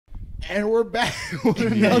And we're back with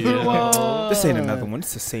another one. This ain't another one.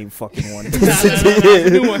 It's the same fucking one.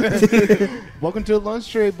 Welcome to the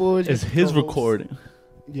Lunch Tray, boys. It's his recording.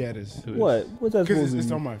 Yeah, it is. What? What's that Because supposed it's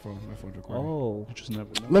to on my phone. My phone's recording. Oh. You just never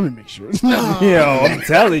know. Let me make sure. Yo, I'm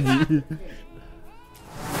telling you.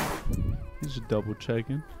 He's just double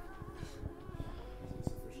checking.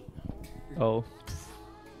 Oh.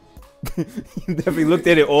 You definitely looked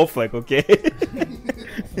at it off like, okay.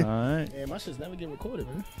 Alright. Yeah, my shit's never get recorded,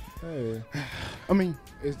 man. Hey. I mean,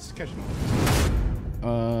 it's catching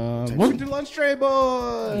on. Welcome to the Lunch Tray,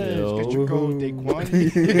 boys. Yo. Get your code, Daquan.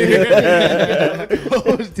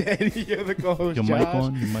 Co-host Danny, you're the co-host Your Josh. mic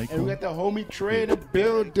on? Your mic And we on? got the homie Trey in the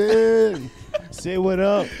building. Say what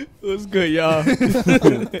up. What's good, y'all?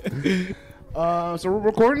 So we're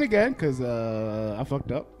recording again because I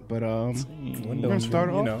fucked up. But we're gonna start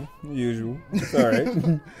off. You know, usual. It's all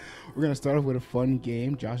right. We're gonna start off with a fun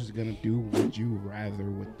game. Josh is gonna do Would You Rather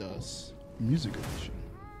with us, music edition.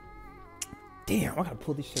 Damn, I gotta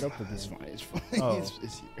pull this shit up with It's this. fine. It's fine. Oh. It's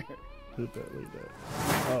here. Like that.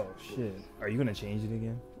 Oh shit. Are you gonna change it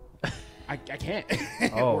again? I can't.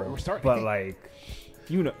 Oh, we're starting. but like,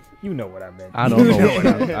 you know what I meant. I don't know. You what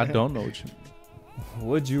I meant. I don't know what you mean.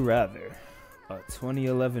 Would you rather a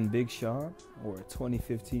 2011 Big Sean or a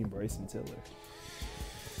 2015 Bryson Tiller?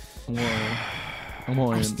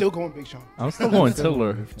 I'm still going Big Sean. I'm still going still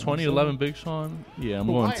Tiller. going Big Sean. 2011 Big Sean. Yeah, I'm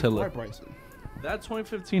But going why Tiller. Bryson? That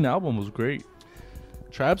 2015 album was great.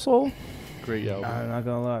 Trap Soul, great album. I'm not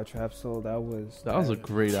gonna lie, Trap Soul, that was a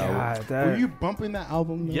great album. God, that, Were you bumping that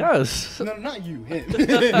album? Though? Yes. No, not you. Him.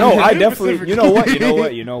 no, I definitely. You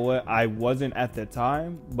know what? I wasn't at the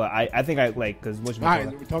time, but I think I like because All right,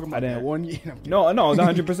 we're talking about that didn't- 1 year. No, it's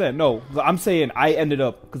 100%. No, I'm saying I ended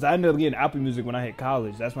up getting Apple Music when I hit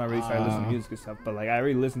college. That's when I really started listening to music and stuff. But like I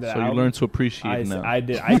already listened to that So you album. learned to appreciate it now. I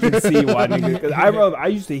did. I can see why niggas. Because I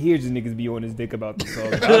used to hear just niggas be on his dick about the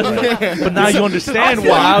song. I was like, But now you understand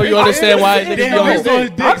Wow, why. you understand why niggas be on his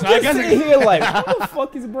dick. I'm just sitting here like, who the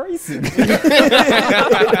fuck is Bryson?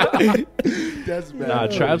 That's bad. Nah,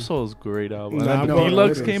 Trap Soul is a great album. Nah, And I'm the going-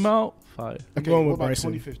 Deluxe it is. came out. Fire. Okay, going what with about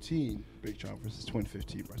Bryson. 2015 Big Sean versus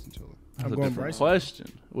 2015 Bryson Tiller? That's I'm a going different Bryson.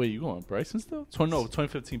 question. Wait, you going Bryson still?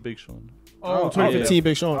 2015 Big Sean. Oh, Oh, 2015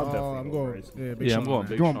 Big Sean. I'll Oh, definitely I'm go going. Bryson. Yeah, Big Yeah, Sean. I'm going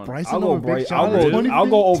Big You want Sean. Bryson I'll go over Big Bryson. Sean? I'll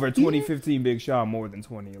go over 2015? 2015 Big Sean more than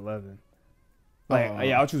 2011. Like, Oh.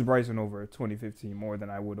 yeah, I'll choose Bryson over 2015 more than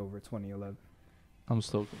I would over 2011. I'm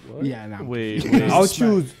still. What? Yeah, nah. Wait. I'll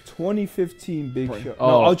choose 2015 Big Bryson. Sean. Oh.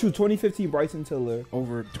 No, I'll choose 2015 Bryson Tiller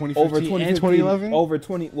Over 2015 over 2015 and 2011? over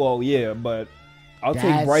 20. Well, yeah, but I'll take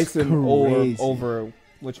That's Bryson crazy. over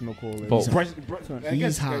whatchamacallit. Both. I guess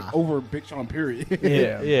He's high. over Big Sean, period.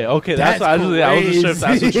 Yeah. Yeah. Okay. That's That's, I was just sure if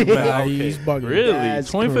that's what you meant. Nah, Okay. he's bugging. Really?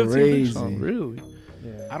 That's 2015 Big Sean. crazy. Really?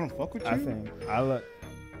 Yeah. I don't fuck with you. I think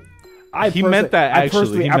He meant that,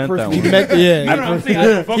 actually. He meant that one. Yeah, No, I'm saying I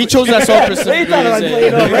don't fuck he with chose you. that song They specifically. thought I to like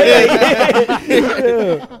say-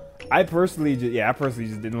 played up, right? I personally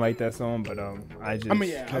just didn't like that song, but I just I mean,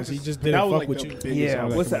 yeah, Because he just that didn't was fuck like with the you. biggest yeah.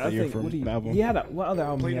 song What's that that? I came out think from what the album. he had what other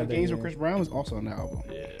album? Playing he the had that Games year? with Chris Brown was also on the album.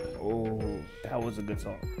 Oh, that was a good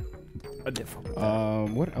song. I did fuck with that.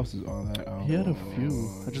 What else is on that album? He had a few.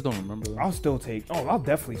 I just don't remember them. I'll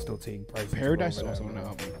definitely still take Bryson. Paradise is over also that, on the man.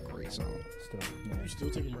 album. Great song. Still, You still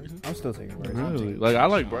taking Bryson? I'm still taking Bryson. Really? Like I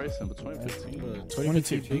like Bryson, but 2015.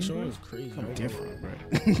 2015 Big Sean is crazy. I'm different, bro.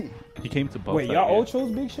 He came to both. Wait, that y'all year. all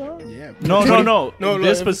chose Big Sean? Yeah. No. No,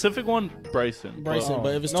 This if- specific one, Bryson. Bryson,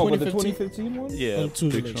 but if it's no, but the 2015, 2015 one? Yeah, I'm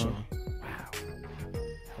choosing Big Big Sean. Sean.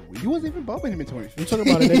 You wasn't even bumping him in 2015. I'm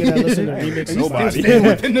talking about a nigga that listen to remixes. Nobody. Stand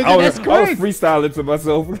with the nigga, I was that's crazy. freestyling to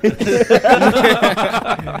myself.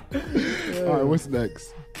 All right, what's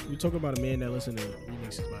next? We talking about a man that listen to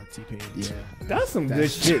remixes by T-Pain. Yeah. That's some good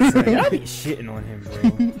That's- shit, son. Y'all be shitting on him, bro.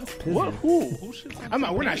 That's pissing. What? Who should?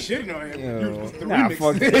 We're not shitting on him. Yo, The nah, remix.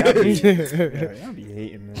 fuck that. Y'all be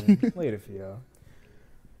hating, man. Later for y'all.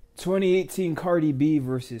 2018 Cardi B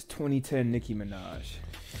versus 2010 Nicki Minaj.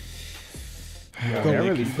 Yo, Go they're with-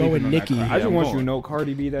 really go sleeping with on Nicki. that Cardi. I Yeah, just I'm want going. you to know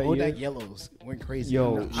Cardi B that year. Bodak Yellows went crazy.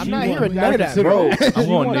 Yo, I'm she not won- hearing none of that, Bro, bro. I'm she going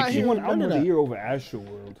won- Nicki. She won None Album of of the that. Year over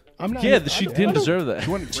Astroworld. I'm not. Yeah, she didn't deserve that.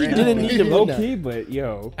 She didn't need to Low win key, that. but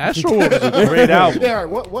yo, Astro was a great album. Yeah, all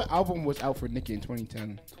right, what album was out for Nicki in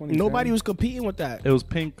 2010? 2010. Nobody was competing with that. It was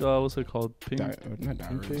Pink. What's it called? Pink. Not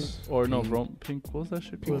Diaries. Or no, Pink. What was that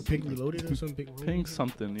shit What, called? Pink Reloaded or something? Pink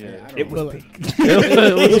something. Yeah. I don't It was Well, pink.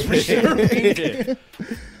 It was Pink.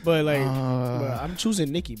 But like, but I'm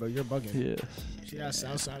choosing Nicki, but you're bugging. Yeah. She got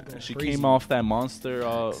Southside going She crazy. came off that monster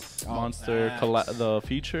facts. the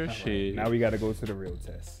feature. Shit. Now we got to go to the real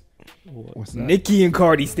test. What's that? Nicki and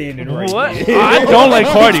Cardi standing right What? there. I don't like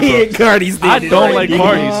Cardi, Nicki and bro. Cardi I standing don't right like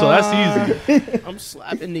Cardi, so that's easy. I'm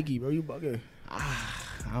slapping Nicki, bro. You bugging.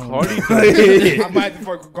 Cardi, I might have to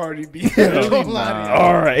fuck with Cardi B. Nah.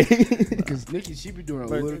 All right. Because Nicki, she be doing a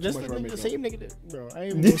little too Just much the, for the makeup. same nigga that, bro. I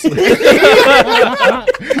ain't even gonna say.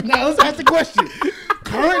 Now let's ask the question: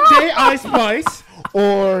 current day Ice Spice,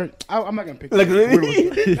 or I'm not gonna pick. Look, We don't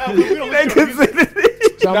listen to her music.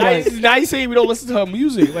 So I'm like, Now you saying we don't listen to her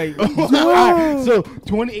music, like alright, so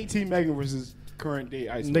 2018 Megan versus current day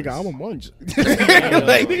Ice Spice. nigga, I'm a munch.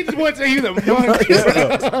 like nigga just want to say he's a monkey.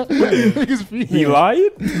 Niggas female. He lying?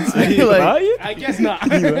 He Like- lying? I guess not.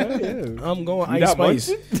 I'm going You Ice not Spice.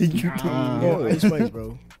 munching? I'm going Ice Spice,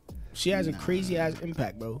 bro. She has a crazy ass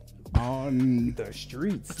impact, bro. On The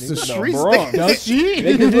streets. The nigga, streets, Bronx. does she?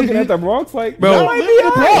 Niggas looking at the Bronx like, Bro, no, I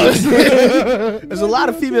There's a lot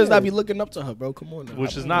of females that be looking up to her, bro. Come on now.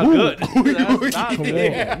 Which is not good. That's not Come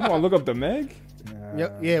good. on. You want to look up the Meg?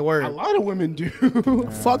 Yep, yeah, A word. lot of women do.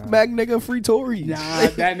 Fuck Mag nigga, free Tories. Nah,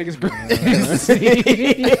 that nigga's crazy.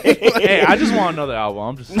 Hey, I just want another album.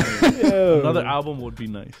 I'm just saying. Yo. Another album would be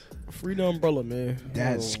nice. Free the umbrella, man.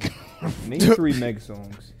 That's. Name 3 Meg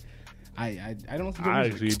songs. I don't listen to I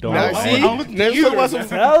music. actually don't. Now, know. see? I don't listen to Never either, talk about man.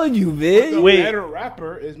 some- Telling you, The bitch. Wait. better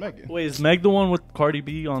rapper is Megan. Wait, is Meg the one with Cardi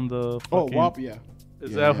B on the? Oh, fucking- WAP, yeah.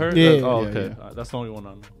 Is Yeah, that her? yeah. That- oh, Yeah, okay. yeah. That's the only one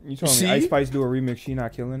I know. You telling See? me Ice Spice do a remix? She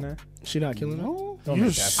not killing that? She not killing her. No, Don't you're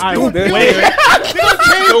make that stupid. Wait, wait. They don't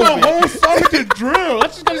change the whole song to drill.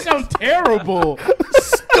 That's just gonna sound terrible.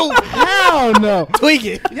 Stupid. Hell no. Tweak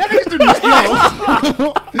it. Y'all niggas do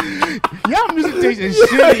y'all music taste is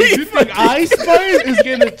shitty. You think Ice Spice is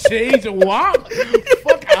gonna change WAP?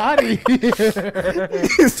 Fuck out of here.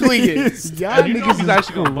 Tweak it. Y'all You know niggas he's is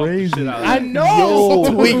actually gonna bump the crazy. shit out. I know.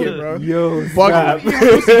 Tweak it, bro. Yo, Fuck it.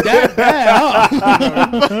 Pussy that bad,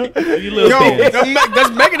 huh? You little Yo, bitch. does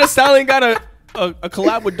Megan Thee Stallion got a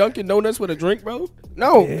collab with Dunkin' Donuts with a drink, bro?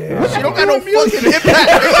 No. She don't got no fucking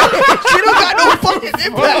impact. She don't got no fucking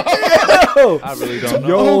impact. I really don't know.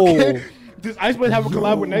 Yo. Okay. Does Ice Spice have a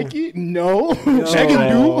collab with Nike? No. Megan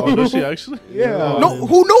Oh, do. does she actually? Yeah. No,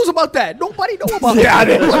 who knows about that? Nobody know about Yeah, I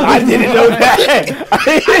that. didn't know that.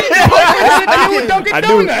 Dunkin' I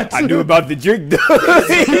Donuts. knew about the drink though.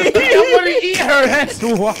 I want to eat her. That's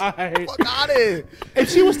why. Fuck out of here. If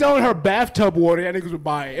she was selling her bathtub water, that niggas would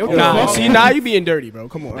buy it. What the Nah, fuck? see, now you being dirty, bro.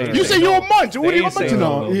 Come on. They- You say you're a munch. What are you ain't saying munching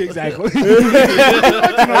no. on? Yeah, exactly.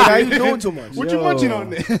 Now you doing too much. What you munching on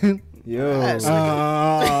then? Yo. Yo.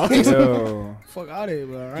 Fuck out of here,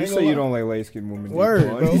 bro. I ain't You gonna say you lie. don't like light skinned women. Word,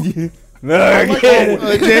 bro. bro. Look,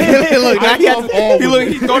 Look, now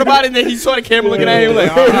he thought about it, and then he saw the camera looking at him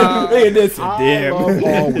like, Look at this. I Damn. love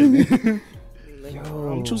all women.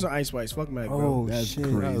 I'm choosing Ice Spice. Fuck Meg, bro. Oh, That's shit.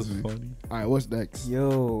 crazy. That was funny. All right, what's next?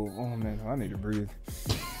 Yo. Oh, man. I need to breathe.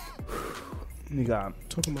 We got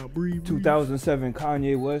Talking about breathe. 2007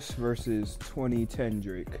 Kanye West versus 2010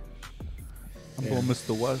 Drake. I'm going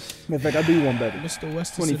Mr. West. In fact, I'll do one better. Mr.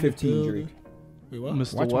 West. 2015 Drake. Wait, what?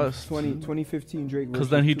 Mr. Watch West. 2015 Drake. Because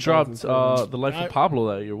versus then he dropped 2007. The Life of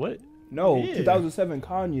Pablo that year. What? No, Yeah. 2007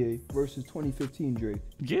 Kanye versus 2015 Drake.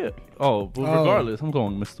 Yeah. Oh, but Oh. regardless, I'm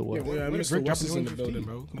going Mr. Yeah, West. well, What Mr. Drake West is dropped in the in building,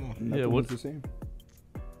 bro. Come on. Nothing what- was the same.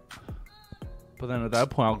 But then at that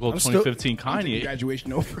point, I'll go I'm still- 2015 Kanye.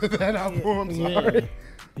 Graduation over that album. I'm sorry.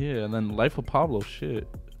 Yeah, and then Life of Pablo. Shit.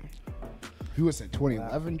 If you would say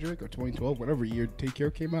 2011 Drake or 2012, whatever year Take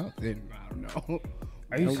Care came out, then I don't know.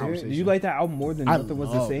 Are you No serious? conversation. Did you like that album more than I Nothing Was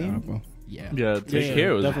the love that Same? album. Yeah. Yeah, Take Yeah,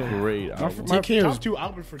 Care was definitely. a great My, album. my Take Care top is- two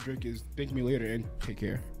albums for Drake is Thank Me Later and Take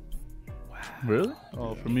Care. Really?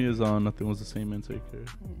 Oh, for me, it's Nothing Was the Same and Take Care.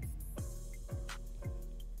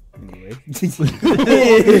 Anyway.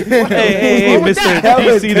 Hey, Mister That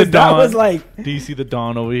was, DC the that was Don. like, DC the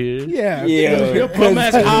Don over here. Yeah. yeah. Your bum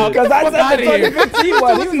ass out. Because I Fuck said outta the here. 2015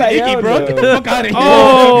 one. He was like, Iggy, hell bro. no. Get the fuck out of here.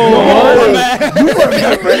 Oh, You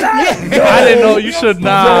remember that? I didn't know you should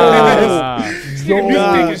not. Yo, Music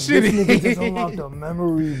nah, is this shitty. nigga just unlocked a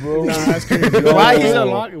memory, bro. Nah, that's crazy. Yo. Why he's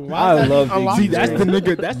unlocking? Why I is that love unlocked? See, Iggy, that's the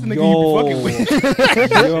nigga. That's the nigga you be fucking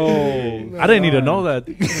with. Yo. I didn't need to know that.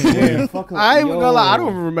 Yeah, fuck I ain't even gonna lie. I don't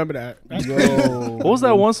yo. even remember that. That's Yo. What was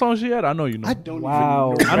that one song she had? I know you know. I don't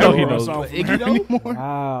Wow. even know. I know he her knows. song from Iggy her though? anymore.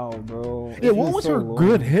 Wow, bro. Yeah, what was her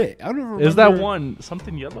good hit? I don't even remember. Is that one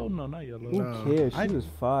something yellow? No, not yellow. Who cares? She was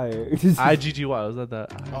fired. IGGY. Was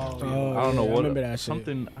that? Oh, Oh, I don't know yeah, what. I remember that shit.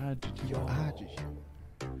 Something IGGY.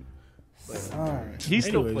 Son. He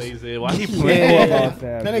still Anyways. plays it. Why he Yeah. playing? About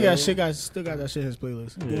that, That bro. nigga still got that shit in his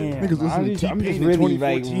playlist. Damn, Niggas listen I'm to just, I'm just T-Pain in really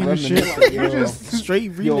like 2014 and shit. reminiscing. Like, yo. you're just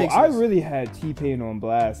Straight remixes. Yo, I really had T-Pain on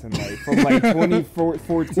blast and like from like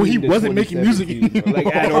 2014 When he to wasn't making music 2017, bro.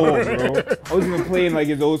 Like at anymore. all, bro. I wasn't even playing like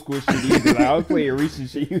his old school shit either. Like I was playing recent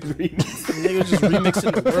shit he was remixing. Nigga was just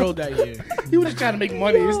remixing the world that year. He was just trying to make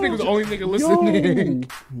money. This nigga was the only nigga listening.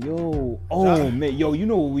 Oh man, yo, you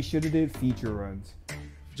know what we should have did? Feature runs.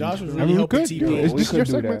 Josh was I really mean, we helping could, T-Pain. yeah. It's we just could your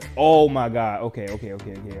do segment. that. Oh my god. Okay,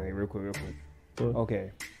 real quick. What?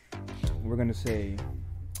 Okay. We're gonna say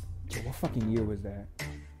what fucking year was that?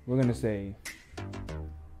 We're gonna say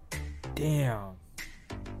damn.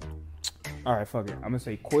 Alright, fuck it. I'm gonna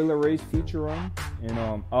say Coiler Ray's feature run.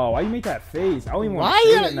 And why you make that face? I don't even want to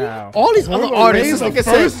say it now. All these other artists, the like I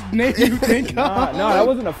first said, name you think No, of. that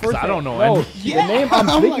wasn't the first. I don't name. know No, any. the name I'm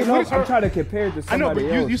I'm thinking like, what of, is I'm her- trying to compare it to I know, somebody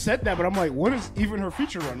but else. you said that, but I'm like, what is even her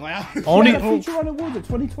feature run? Like, Only- She had a feature run. It was it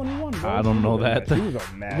 2021. Bro. I don't know that. She was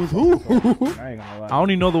a mad. With who? fucking song. I ain't gonna lie. I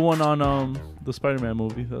only know the one on the Spider-Man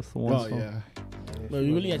movie. That's the one. oh song. yeah. no,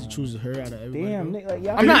 you really had to choose her out of everybody. Damn, bro. nigga, like,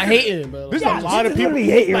 y'all I'm not hating, but There's like, a lot of people really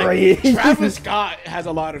hating like, right here. Travis Scott has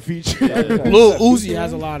a lot of features. Lil Uzi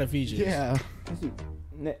has a lot of features. Yeah.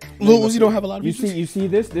 Lil Uzi don't have a lot of You features. see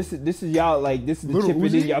this? This is y'all like this is the Little chip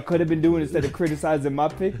Uzi? in y'all could have been doing instead of criticizing my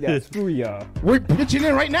pick. Yeah, screw y'all. We're pitching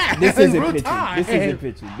in right now. This In isn't real pitching. time. This isn't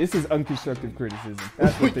pitching. This is unconstructive criticism.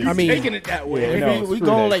 That's what this You're I mean, taking it that way. Yeah, no, If we screw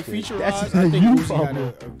going that like shit. feature That's wise, I think you Uzi had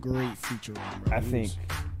problem. a great feature run, bro.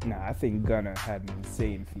 I think Gunna had an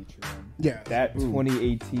insane feature run. Yeah. That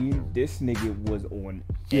 2018, this nigga was on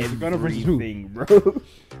Yeah, Gunna versus who? everything, bro.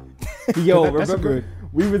 Yo, That's a remember good-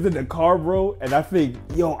 we was in the car, bro, and I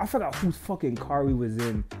forgot whose fucking car we was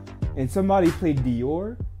in, and somebody played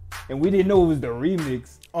Dior, and we didn't know it was the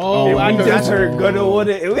remix. Oh, and I we know. just heard Gunna on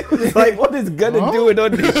it, and we was like, "What is Gunna doing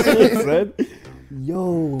on this shit, son?"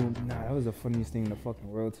 Yo, nah, that was the funniest thing in the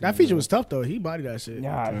fucking world. To That me, feature bro. was tough though. He bodied that shit.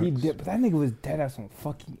 Yeah, he did, but that nigga was dead ass on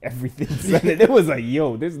fucking everything. Son. And it was like,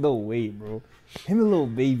 yo, there's no way, bro. Him and Lil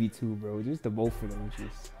Baby too, bro. Just the both of them,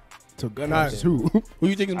 just So Gunna Nah, versus who? Who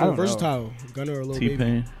you think is I more don't know. versatile, Gunna or Lil Baby?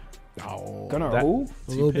 T-Pain. Oh, Gunna That- who?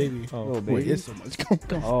 Or Lil Baby. Oh. Lil wait, Baby. it's so much going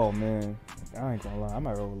on. Oh man, I ain't gonna lie, I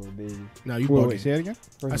might roll with Lil Baby. Nah, you Wait, bugging. wait, say it again.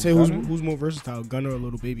 I Versus say who's Gunna? more versatile, Gunna or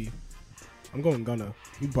Lil Baby? I'm going Gunna.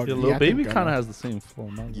 You bugging. Yeah, Yeah, Lil I Baby think kind Gunna. of has the same flow.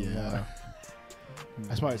 I'm not gonna Yeah. lie.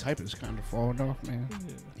 That's why his hype is kind of falling off, man.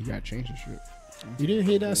 You gotta change the shit. You didn't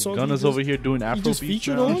hear that song? Gunna's he over here doing He Afro just beats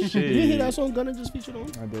featured now. on? You Shit. didn't hear that song Gunna just featured on?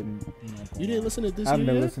 I didn't. I'm not gonna You didn't lie. listen to this I've year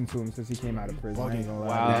never yet? listened to him since he came out of prison. I ain't gonna lie.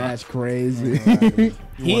 Wow. That's crazy. I ain't gonna lie. He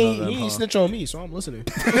You one ain't, of them, he ain't huh? snitch on me, so I'm listening.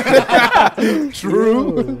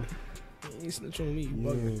 True. He ain't snitch on me. You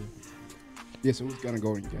bugging. Yeah, so who's Gunna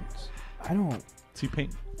going against? I don't. T-Pain.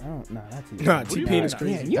 Nah, that's T-Pain. Nah, do you T-Pain mean? is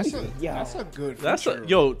crazy. Yeah, That's a, yeah. that's a good. That's feature.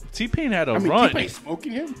 yo. T-Pain had a I mean, run. T-Pain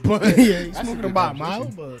smoking him, but yeah, he's that's a smoking good about a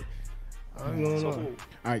competition. mile, but I don't know.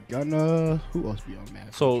 All right, Gunna. Who else be on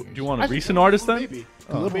that? So, do you want a Actually, recent Lil artist then? Baby.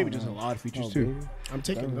 Lil Baby does a lot of features Lil too. Baby? I'm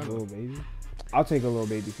taking Gunna's Gunna. Lil Baby. I'll take a Lil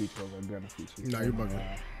Baby feature over a Gunna feature. Nah, you're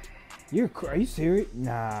bugging. Are you serious?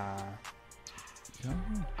 Nah.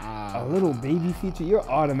 Ah. A Little Baby feature? You're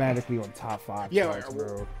automatically on top 5 Yeah, charts,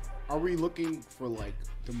 bro. Are we looking for like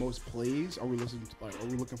the most plays? Are we listening to like? Are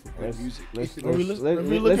we looking for good Let's, music? let's, Are we let's, look- are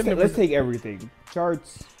we let's, looking let's at- take everything.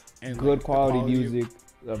 Charts, And, good like, the quality of- music,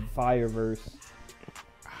 a fire verse.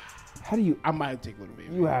 How do you? I might take Little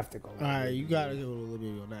Baby. You have to go. All right, you gotta give it a little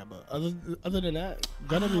bit on that, but other than that,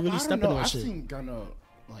 Gunna be I really don't stepping know. on I've shit. seen Gunna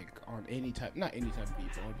like on any type, not any type of beat,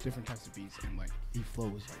 but on different types of beats, and like he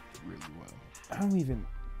flows like really well. I don't even.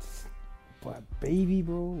 But Baby,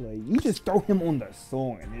 bro, like you just throw him on the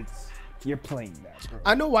song and you're playing that, bro.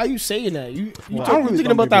 I know why you saying that. You Well, I talk, don't you really thinking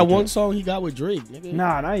don't about give that a one shit. song he got with Drake, nigga.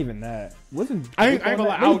 Nah, not even that. Wasn't I ain't Drake gonna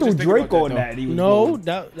on lie, I was that? They just threw thinking Drake about on that, that. He was No, going-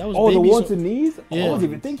 that was Oh, the Baby ones song. and knees? Yeah. I wasn't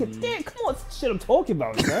even thinking, damn, come on, shit I'm talking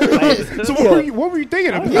about, son. Like, So yo, what were you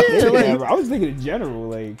thinking I about? was thinking that, bro. I was thinking in general,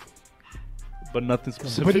 like, But nothing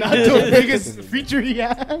specific. But not the biggest feature he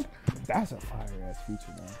had. that's a fire ass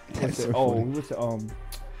feature, man. What's the, what's the,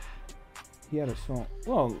 he had a song.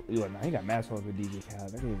 Well, he got mad songs with DJ Khaled.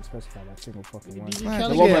 I didn't even specify that single fucking one. DJ Nah,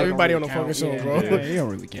 Khaled the get one everybody don't on the really fucking song, count. bro. Yeah, he don't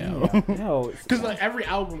really count. No, Because like every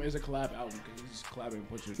album is a collab album because he's just collabing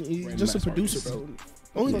with your He's random just a ass producer, artists.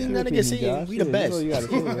 bro. Only thing that nigga saying, we the That's best. all you gotta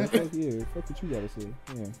say, man. Fuck you. Fuck what you gotta say.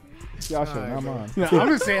 Yeah. Y'all shit, Alright, not bro. mine. No, I'm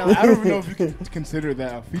just saying. Like, I don't even know if you can consider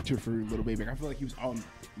that a feature for Little Baby. I feel like he was on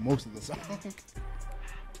most of the song.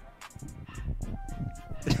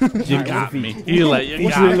 You got me. He like you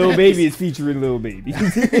got Featuring me. Lil Baby is featuring Lil Baby.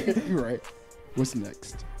 You're right. What's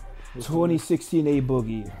next? 2016 A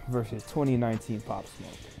Boogie versus 2019 Pop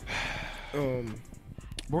Smoke. But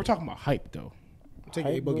we're talking about hype though, I'm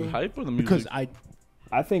taking A Hype, Boogie. bro. Hype or the music? because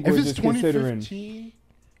I think if we're it's just considering 2015,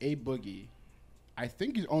 A Boogie, I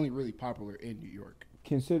think he's only really popular in New York.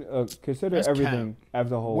 consider That's everything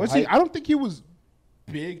as a whole. Was he? Hype- I don't think he was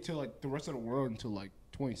big to like the rest of the world until like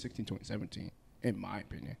 2016, 2017, in my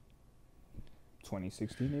opinion.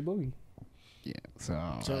 2016 A Boogie. Yeah. So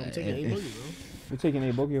I'm taking A Boogie, bro. You're taking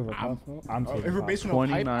A Boogie over I'm- Pop Smoke. I'm taking if we're Pop basing Smoke. on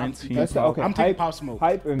hype, 2019. That's the, okay. I'm taking hype, Pop Smoke.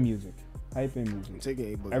 hype and music. Hype and I'm music.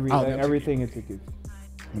 taking A Boogie. Every, Oh, like, I'm taking everything A is tickets.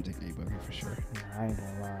 I'm taking A Boogie for sure. Nah, I ain't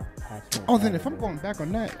gonna lie. Pop Smoke. Oh, then got if I'm it, going back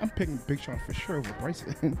on that, I'm picking Big Sean for sure over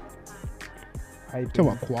Bryson. bro. Hype.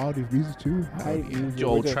 Talking about quality of music too. hype music.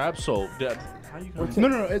 Yo, We're just- Trap Soul. How you gonna?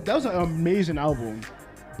 No. That was an amazing album,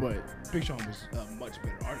 but Big Sean was a much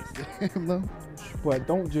better artist than him, though. But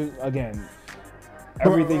don't just again.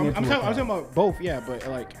 Everything. I'm into talking account. about both, yeah. But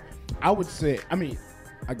like, I would say, I mean,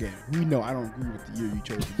 again, we know I don't agree with the year you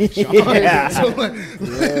chose. Big Sean. Yeah. So, like,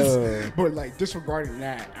 Yeah. but like disregarding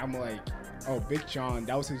that, I'm like, oh, Big Sean,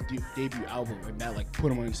 that was his debut album, and that like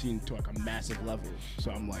put him on the scene to like a massive level. So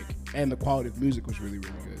I'm like, and the quality of music was really,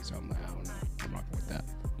 really good. So I'm like, I don't know, I'm rocking with that.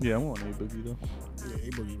 Yeah, I'm on A Boogie though. Yeah, A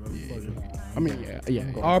Boogie, bro. Yeah. Fuck it. I mean, yeah.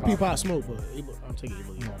 RP Pop Smoke, but I'm taking A You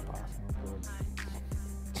Boogie. know, Pop Smoke,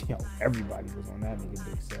 but- Yo, everybody was on that nigga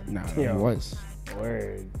Big Seven. Nah, Yo, it was.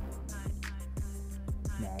 Word.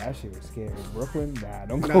 Nah, that shit was scary. Brooklyn? Nah,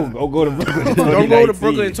 don't go to Brooklyn. Don't go to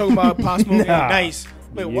Brooklyn and talk about Pop Smoke Nah. and Dice.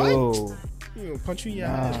 Wait, what? Yo, You gonna punch you in your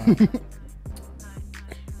nah. ass.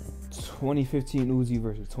 2015 Uzi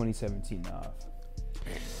versus 2017 Nav.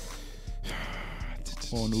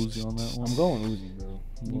 On Uzi on that one. I'm going Uzi, bro.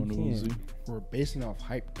 I'm You going can't. Uzi. We're basing off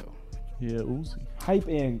hype though. Yeah, Uzi. Hype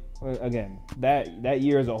and again that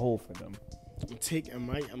year as a whole for them. I'm taking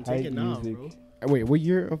Hype now, music. bro. Wait, what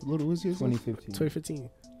year of Little Uzi is this? 2015. 2015.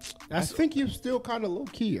 I think he was still kind of low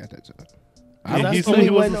key at that time. Yeah, he that's said only he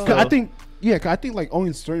wasn't when, still- I think, yeah, 'cause I think like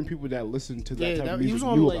only certain people that listen to that Yeah, type of he music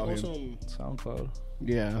was on knew like about on him. some SoundCloud.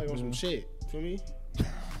 Yeah, like on some shit. Feel me?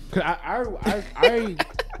 cause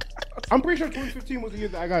I'm pretty sure 2015 was the year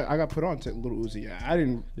that I got put on to Little Uzi. Yeah, I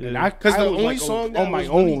didn't. Yeah. And I 'Cause the was, only like, song that on my was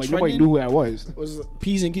own, really like nobody trending- knew who that was. Was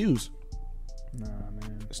P's and Q's. Nah,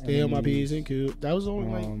 man. Stay on my Enemies, P's and Q's. That was the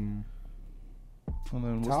only like. And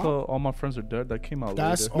then what's Top? the All My Friends Are Dead? That came out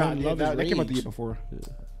That's later. on Love that Is came out the Rage. year before. Yeah.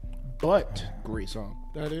 But great song.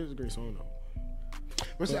 That is a great song though.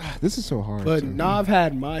 This is so hard. But Nav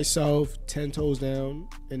had Myself, 10 Toes Down,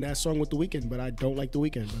 and that song with The Weeknd. But I don't like The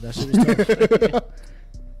Weeknd. But that shit was tough.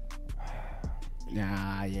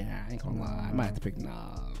 Nah, yeah, I ain't gonna lie. I might have to pick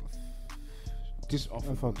Nav. Just off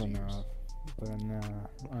I of fuck those with years. Nav. But nah,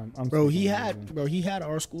 I'm Bro, sticking he with Uzi. he had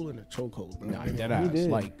our school in a chokehold, bro. Nah, dead He ass, did.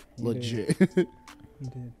 like He legit. He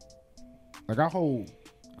did. Like our whole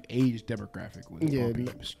age demographic was Yeah, all being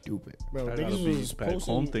no- stupid. Bro, I got a niggas big was back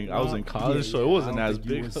posting home thing. I was in Nav- college, yeah, so it yeah, wasn't I don't as think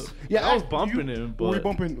you big. was- I was bumping him, Were you but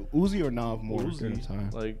bumping Uzi or Nav more during the time?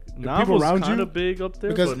 Uzi, like The Nav people was around kind you? of big up there,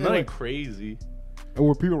 Because but they nothing were- crazy. And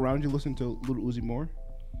were people around you listening to Little Uzi more?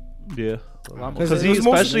 Yeah, Because because it he was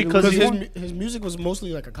mostly- especially because his music was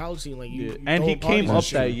mostly like a college scene, like you. yeah, you and throw he came parties up and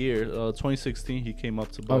shit. that year, 2016. He came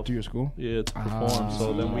up to Oh, both. to your school? Yeah, to perform.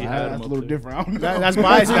 So then we had That's him a up little there. different. I don't know. That's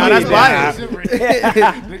biased. Nah, that's biased.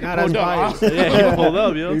 Nah, that's biased. Yeah, he pulled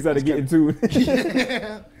up, yo. He's got to get into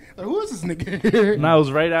it. Like, who is this nigga? Now it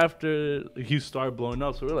was right after he started blowing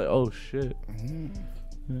up, so we're like, oh shit. Yeah.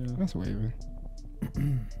 That's waving.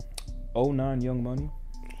 09 Young Money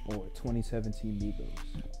or 2017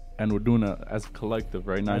 Migos. And we're doing it as a collective,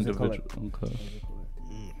 right? Not As a individual. Okay.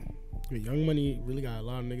 Yeah, Young Money really got a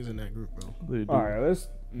lot of niggas in that group, bro. They do. All right, let's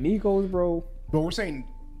Migos, bro. But we're saying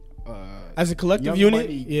As a collective Young unit,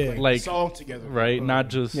 Money, yeah. Like- song together. Right? Not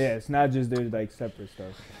just. Yeah, it's not just their like separate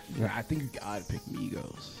stuff. Yeah, I think you gotta pick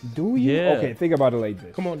Migos. Do you? Yeah. Okay, think about it like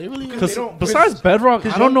this. Come on, they really. Because They don't- besides Bedrock,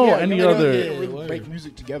 I don't know any they don't other. really word. make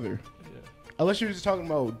music together. Unless you're just talking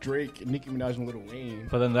about Drake, Nicki Minaj, and Lil Wayne.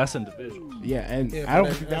 But then that's individual. Yeah, and Yeah, I don't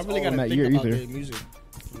but think I that's really all gotta in that think year about either. their music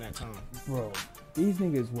from that time. Bro, these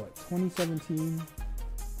niggas, what, 2017?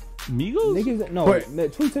 Migos? Niggas, no, But-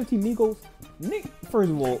 2017 Migos. Nick,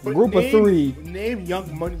 first of all, But group of name- three. Name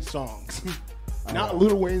Young Money songs. Not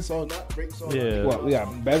Lil Wayne songs, not Drake songs. Yeah. What, we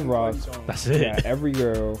got Bedrock. That's Yeah, it. Every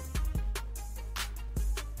Girl.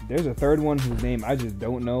 There's a third one whose name I just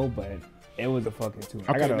don't know, but it was a fucking tune.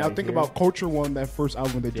 I Okay, gotta now like think hear about it. Culture One, that first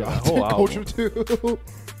album they Yeah, dropped. the whole album. Culture Two.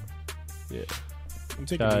 Yeah. I'm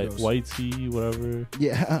taking Got Migos. White Tea, whatever.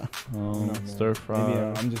 Yeah. man. Stir Maybe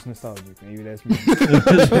fry. I'm just nostalgic. Maybe that's me.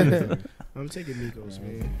 I'm taking Migos,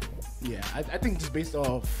 man. Yeah, I think just based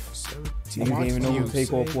off. Niggas didn't even know who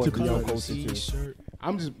Take Off was. To but y'all color the posted too. t-shirt.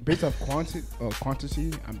 I'm just based off quantity.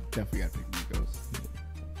 I'm definitely gotta pick Migos.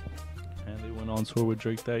 And they went on tour with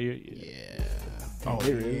Drake that year. Yeah. Oh,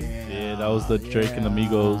 yeah. Yeah, that was the Drake and the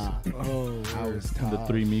Migos. Oh, That was The tough.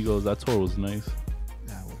 3 Migos. That tour was nice.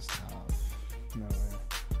 That was tough. No way.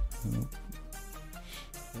 Yeah.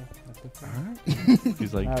 Yeah, that's the Alright.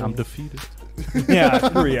 He's like, I'm defeated. Yeah,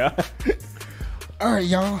 Korea. All right,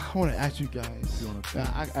 y'all. I want to ask you guys.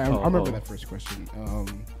 I remember Oh. that first question.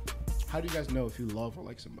 How do you guys know if you love or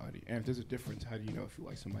like somebody? And if there's a difference, how do you know if you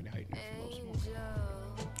like somebody? How do you know if you love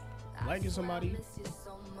someone? liking somebody,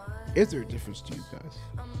 Is there a difference to you guys?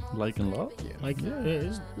 Like and love? Yeah. like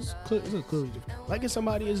it's clearly different. Liking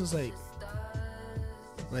somebody is just like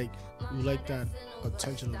you like that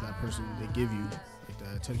attention of that person they give you, like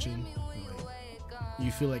that attention, and, like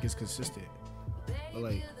you feel like it's consistent. But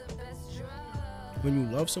like when you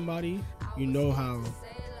love somebody, you know how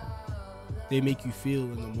they make you feel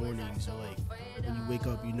in the mornings, or like when you wake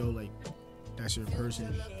up, you know like that's your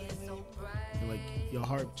person, and like your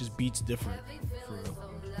heart just beats different for real.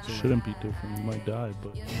 So, like, Shouldn't be different. You might die,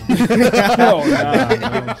 but Oh,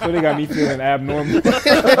 nah. So they got me feeling abnormal.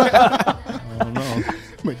 I don't know.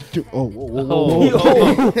 Oh, whoa, whoa,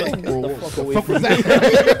 Oh. whoa. Fuck was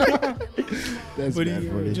that? That's But bad, you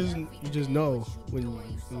buddy. just know when you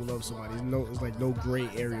love somebody. It's like no gray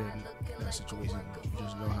area in that situation. You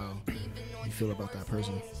just know how you feel about that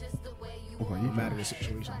person, Okay, no matter the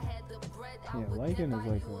situation. Yeah, liking is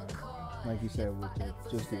like you said, with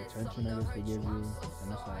just the attention I guess they give you,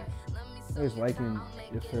 and it's like, I just liking,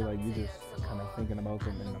 just feel like you just kind of thinking about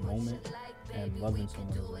them in the moment, and loving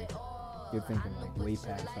someone is like, you're thinking like way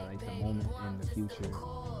past like the moment in the future,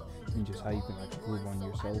 and just how you can like improve on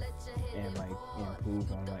yourself, and like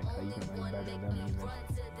improve on like how you can like better them even.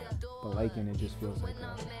 But liking it just feels like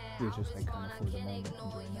you're just like kind of for the moment,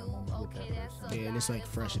 enjoying that moment with that person. Yeah, and it's like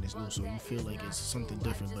fresh and it's new, so you feel like it's something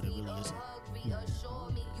different, but it really isn't. Yeah.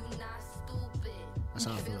 That's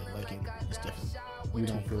how I feel like liking is different. You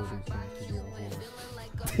don't feel these things because you're a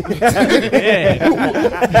whore.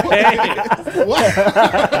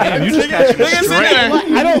 Damn, you just catch me straight.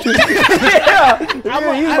 I don't.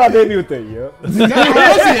 Yeah, he's about to hit me with that, yeah.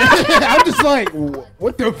 I'm just like,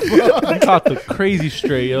 what the fuck? You caught the crazy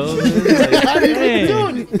straight, yo. I didn't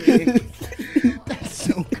Damn. even do anything. That's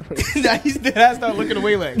so crazy. He's dead ass not looking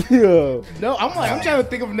away like. Yeah. No, I'm trying to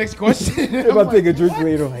think of the next question. If I take a drink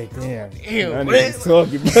later, like, damn. Ew, that what nigga's is-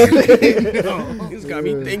 talking, bro. This got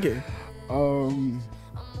me thinking.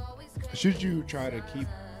 Should you try to keep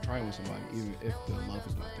trying with somebody even if the love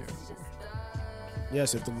is not there anymore?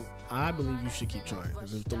 Yes, I believe you should keep trying,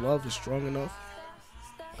 because if the love is strong enough,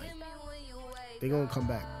 they're gonna come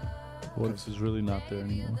back. What if it's really not there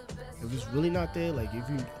anymore? If it's really not there, like if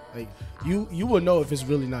you like you will know if it's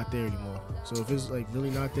really not there anymore. So if it's like really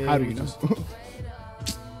not there, How do you know? just-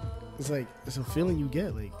 it's like it's a feeling you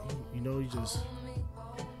get. Like you know, you just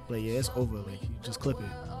like yeah, it's over. Like you just clip it.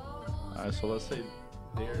 Alright, so let's say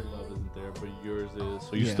their love isn't there, but yours is.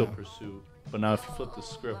 So you Yeah. still pursue. But now if you flip the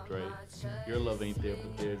script, right? Your love ain't there,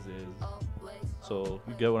 but theirs is. So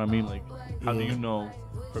you get what I mean? Like, how do you know?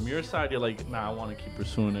 From your side, you're like, nah, I want to keep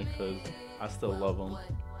pursuing it because I still love them.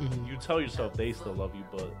 You tell yourself they still love you,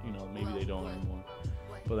 but you know maybe they don't anymore.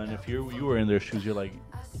 But then if you were in their shoes, you're like,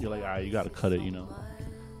 alright, you gotta cut it, you know.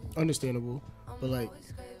 Understandable, but like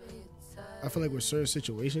I feel like with certain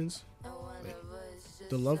situations, like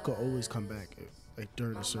the love could always come back, like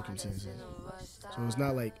during the circumstances. So it's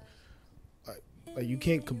not like you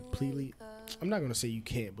can't completely. I'm not gonna say you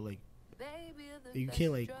can't, but like you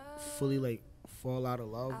can't like fully like fall out of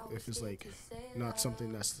love if it's like not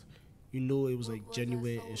something that's you knew it was like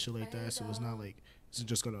genuine and shit like that. So it's not like it's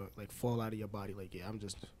just gonna like fall out of your body. Like yeah,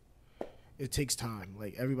 it takes time.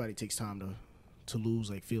 Like everybody takes time to lose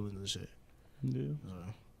like feelings and shit. Yeah.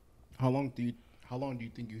 How long do you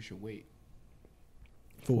think you should wait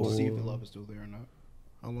For to see if the love is still there or not?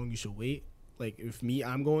 how long you should wait? Like if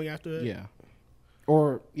I'm going after it. Yeah.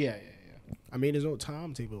 Or yeah. I mean, there's no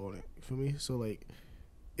timetable on it. You feel me? So like,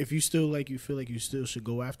 if you still like you feel like you still should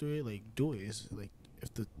go after it, like do it. It's like if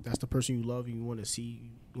that's the person you love and you want to see, you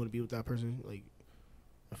want to be with that person. Like,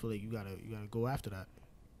 I feel like you gotta go after that.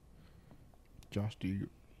 Josh, do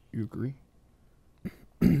you agree?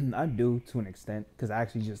 I do to an extent, because I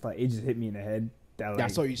actually just like, it just hit me in the head. That, Yeah, I like,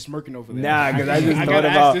 saw you smirking over there. nah, because I just thought gotta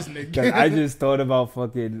about, ask this nigga. 'cause I just thought about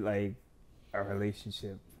fucking like a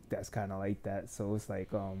relationship that's kind of like that. So it's like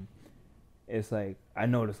I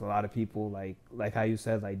notice a lot of people like how you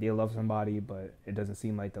said, like they love somebody, but it doesn't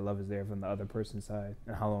seem like the love is there from the other person's side,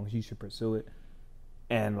 and how long you should pursue it.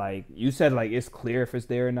 And like you said, like it's clear if it's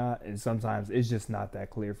there or not, and sometimes it's just not that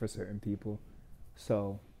clear for certain people.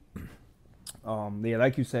 So Yeah,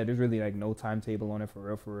 like you said, there's really like no timetable on it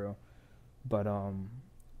for real. But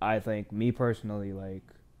I think me personally, like,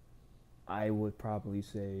 I would probably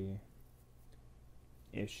say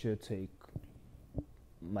it should take,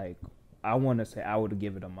 like, I want to say I would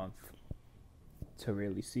give it a month to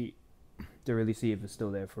really see if it's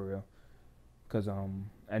still there for real. Cause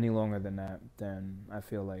any longer than that, then I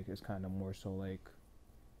feel like it's kind of more so like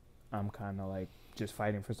I'm kind of like just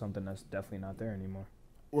fighting for something that's definitely not there anymore.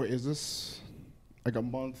 Or is this like a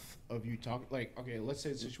month of you talking? Like, okay, let's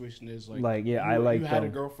say the situation is you had a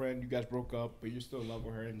girlfriend, you guys broke up, but you still love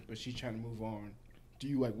her, but she's trying to move on. Do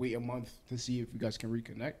you like wait a month to see if you guys can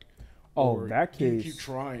reconnect? Oh, that do you case, keep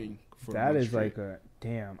trying. For that is straight? like a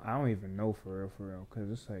damn. I don't even know for real, cause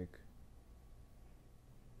it's like,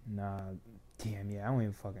 nah, damn, yeah, I don't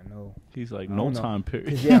even fucking know. He's like, I no don't know. time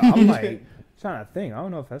period. Yeah, I'm like trying to think. I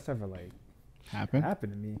don't know if that's ever like happened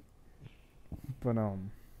to me. But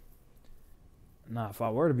nah, if I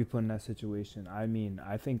were to be put in that situation, I mean,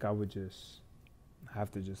 I think I would just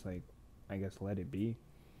have to just like, I guess, let it be,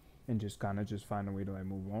 and just kind of just find a way to like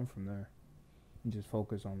move on from there, and just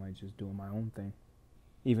focus on like just doing my own thing,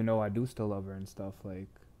 even though I do still love her and stuff. Like,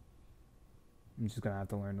 I'm just gonna have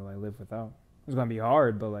to learn to like live without. It's gonna be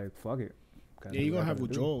hard, but like, fuck it. Yeah, you're gonna have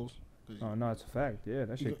withdrawals. Oh no, it's a fact. Yeah,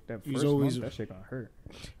 that shit. That he's first always- month, that shit gonna hurt.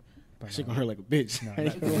 But, That shit gonna hurt like a bitch. Nah,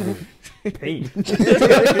 that pain.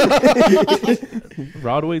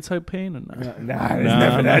 Broadway type pain or not? Nah, it's Nah,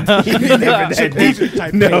 never nah. that deep. It's never that deep.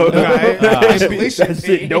 type No, thing, right? that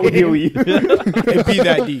shit don't heal you. It'd be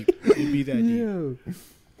that deep. It'd be that deep. Yo.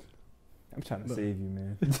 I'm trying to save you,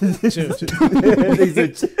 man. Chill,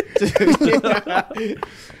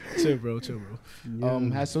 chill, bro.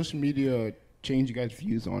 Has social media changed you guys'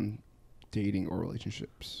 views on dating or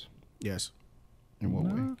relationships? Yes. In what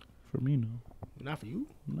way? Nah, for me, no. Not for you.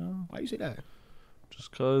 No. Why you say that? Just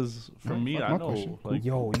cause for No, me, fuck I my know. question. Like,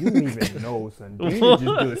 Yo, you don't even know, son. Danny just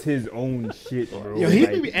does his own shit, bro. Yo, he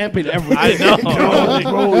Like, be amping everything. I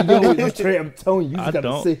know. Yo, Trey, I'm telling you, you I just gotta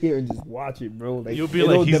don't. sit here and just watch it, bro. Like, You'll be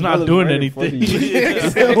it'll like, he's not develop doing right in front of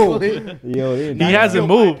anything. you. Yo, He hasn't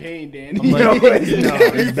moved. Pain, Dan. I'm like, Yo, it's not.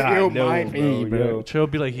 It's You feel not. No, my pain, bro. bro. Yo. Trey will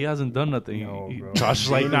be like, he hasn't done nothing. No, He- bro. Josh is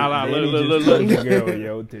like, nah, Danny look, just look. tells the girl,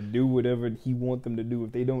 yo, to do whatever he want them to do.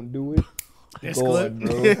 If they don't do it, That's go good. on,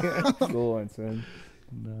 bro. Go on, son.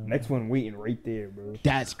 Next one waiting right there, bro.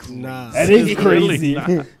 That's crazy. Nah. That is It's really crazy. not.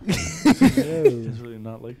 Yo. It's really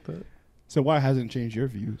not like that. So why hasn't it changed your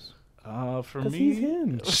views? For 'Cause he's me,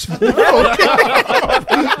 him. he's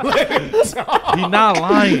not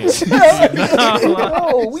lying.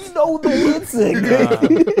 No, we know the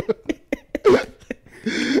answer.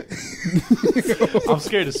 I'm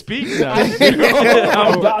scared to speak now.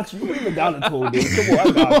 I got you. You even got a told dude. Come on,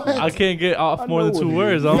 I got you. I can't get off I more than know 2 what it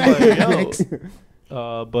words. is. I'm like,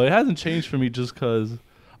 yo. But it hasn't changed for me just because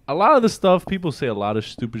a lot of the stuff, people say a lot of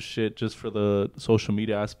stupid shit just for the social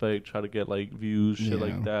media aspect, try to get like views, shit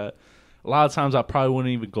like that. A lot of times I probably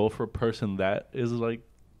wouldn't even go for a person that is like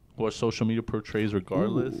what social media portrays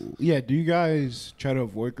regardless. Ooh. Yeah, do you guys try to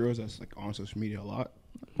avoid girls that's like on social media a lot?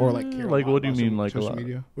 Or like care a Like, lot what do you about mean, like, a social lot?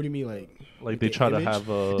 media? What do you mean, like? Like they the try to image? have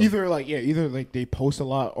a... Either like they post a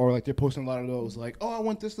lot, or like they're posting a lot of those like, oh, I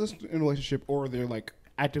want this in a relationship, or they're like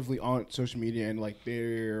actively on social media and like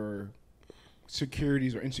their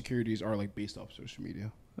securities or insecurities are like based off social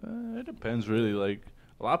media. It depends really. Like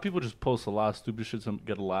a lot of people just post a lot of stupid shit to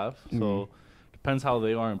get a laugh. So depends how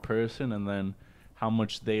they are in person, and then how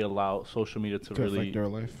much they allow social media to really affect their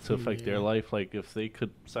life. to affect their life. Like if they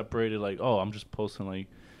could separate it, like, oh, I'm just posting like,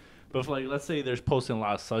 but if like let's say they're posting a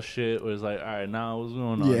lot of such shit, where it's like, all right, now what's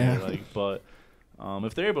going on? Yeah. Here? Like, but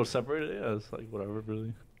if they're able to separate it, yeah, it's like whatever,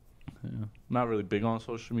 really. Yeah, not really big on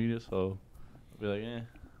social media, so I'll be like,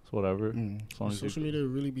 it's whatever. As long as Social media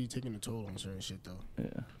really be taking a toll on certain shit though. yeah.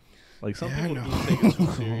 Like some Yeah, I people know. do take it too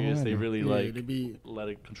serious. They really Yeah, like they be let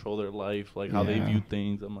it control their life, like how they Yeah. view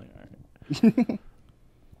things. I'm like, all right.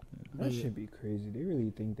 That should be crazy. They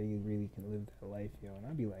really think they really can live that life, yo. And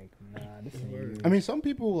I'd be like, nah, this ain't you. I mean, some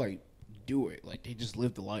people like do it, like they just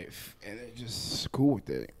live the life and they're just cool with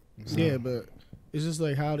it. So- yeah, but it's just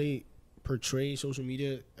like how they portray social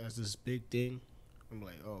media as this big thing. I'm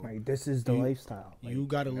like, oh, Like, this is the You- lifestyle. Like, you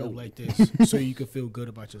gotta no. live like this so you can feel good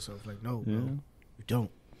about yourself. Like, no, Yeah. bro, you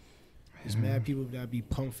don't. There's mad people that be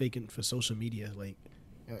pump faking for social media. Like,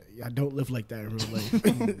 I don't live like that in real life.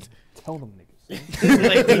 Tell them niggas.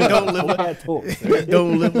 Like, they don't live like I told them.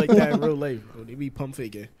 don't live like that in real life, bro. They be pump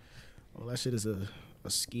faking. Well, that shit is a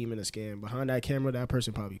scheme and a scam. Behind that camera, that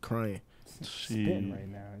person probably crying. spitting Shit. right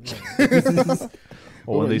now. Yeah.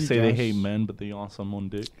 Or when about they you, say they Josh? hate men, but they on someone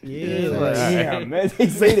dick. Yeah, Like, like, yeah, man. They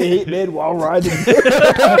say they hate men while riding.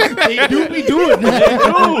 They do be doing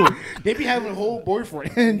that. They be having whole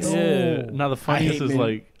boyfriends. Yeah. Now the funniest hate is men.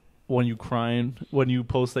 like when you crying, when you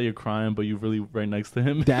post that you're crying, but you really right next to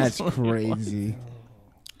him. That's crazy.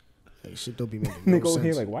 like, shit don't be making They no go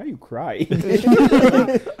here sense. like, why are you crying?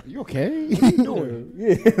 You okay?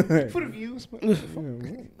 Yeah. For the views.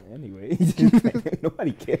 Anyway,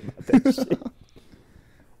 nobody cares about that shit.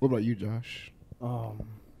 What about you, Josh?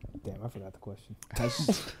 Damn, I forgot the question.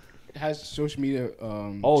 Has social media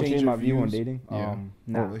Changed your my view on views? dating. Yeah.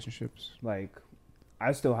 Nah. Or relationships? Like,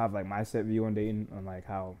 I still have like my set view on dating, on like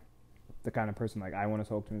how the kind of person like I want to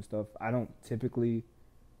talk to and stuff. I don't typically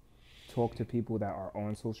talk to people that are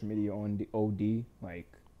on social media on the OD.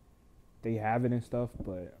 Like, they have it and stuff,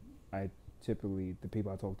 but I typically, the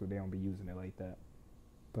people I talk to, they don't be using it like that.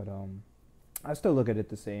 But I still look at it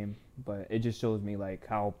the same, but it just shows me like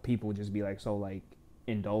how people just be like so like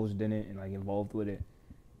indulged in it and like involved with it,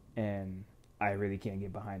 and I really can't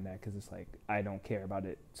get behind that because it's like I don't care about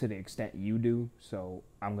it to the extent you do, so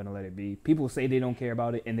I'm gonna let it be. People say they don't care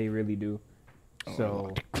about it, and they really do.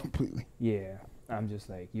 So completely. yeah, I'm just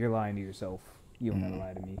like, you're lying to yourself. You don't gotta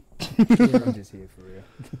lie to me. I'm just here for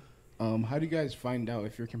real. How do you guys find out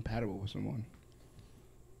if you're compatible with someone?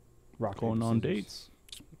 Rock, Going paper, on scissors. dates.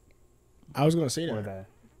 I was gonna say Or that.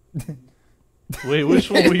 that. Wait, which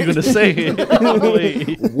one were you gonna say?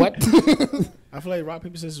 Wait. What? I feel like rock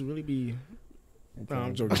paper scissors really be. No,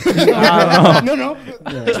 I'm joking. No.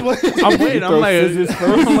 I'm waiting. throw scissors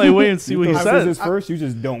first. I'm like, wait and see what he Throw says. scissors first. You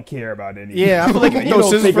just don't care about anything. Yeah, I feel like if you You throw don't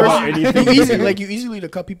scissors think about first, anything. you easy, like you easily to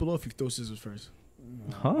cut people off if you throw scissors first.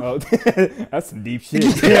 Huh? Oh, that's some deep shit.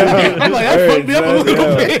 I'm like, that fucked me up a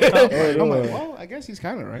little bit. I'm I'm like, well, I guess he's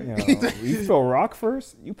kind of right. you throw rock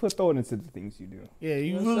first, you put thought into the things you do. Yeah,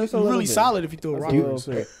 you That's- really, that's a you little really bit. solid if you throw a rock That's a little first.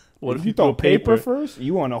 bit. What if if you you throw throw paper paper? first,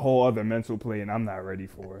 you on a whole other mental plane I'm not ready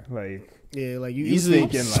for. Like, Yeah, like you you easily.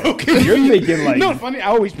 thinking like you're thinking like No, funny. I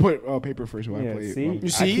always put paper first when I yeah, play. see, You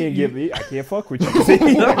see? I can't give it. I can't fuck with you. See,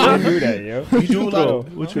 I can't do that, yo. You do a lot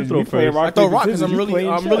of. What you Because throw we play first? rock, I throw paper, rock 'cause scissors, I'm you really- playing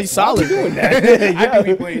I'm really chess. Why you solid. doing that? I do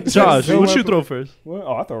be playing. Josh, chess. what you throw first? Well,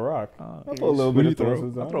 oh, I throw rock. I Uh, throw a little what bit do of you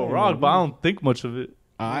throw? throws. I throw rock, but I don't think much of it.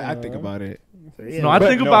 I think about it. Yeah, No, I but-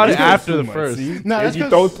 think about you it throw after too the much, first. see? No, If that's you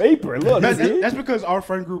 'cause- throw paper. Look, That's, see? that's because our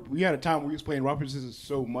friend group, we had a time where we was playing rock, paper, scissors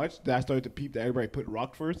so much that I started to peep that everybody put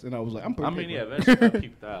rock first, and I was like, I'm I putting mean, paper. yeah, eventually I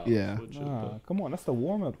peeped out. Yeah. Which is Nah, the- come on, that's the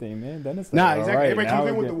warm up thing, man. Then it's Nah, like, exactly. all right, Everybody now comes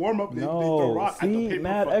in we with the get- warm up, they No, throw rock. I throw see, paper,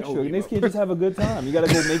 mad fuck, extra. oh, In this give case, up. just have a good time. You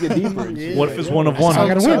gotta go make it deeper. and shit. What if it's one of one? I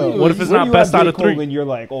gotta win. What if it's What not do you best have out J. of Cole 3? when you're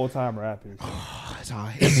like all time rappers? That's how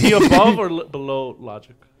I Is he above or below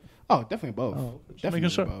Logic? Oh, definitely above. just Definitely making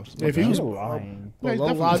sure. above. If he was You're lying. Yeah, he's low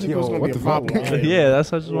definitely- logic was Yo, gonna what be a the problem. fuck? Yeah,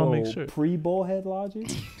 that's I just want to make sure. Pre-ball head logic?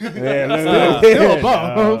 Still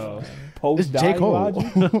above. Post It's J. dying Cole. logic?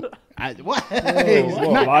 What? Oh, Hey,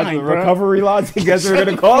 what, not logic, dying, bro. recovery logic, guess we're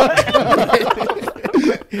gonna call it.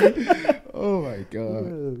 Oh my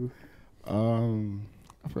god.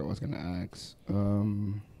 I forgot what I was gonna ask.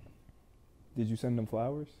 Did you send them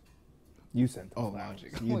flowers? You sent them Oh, flowers.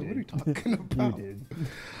 logic. You What are you did. talking You about? did.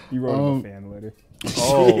 You wrote him a fan letter.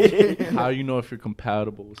 Oh, how you know if you're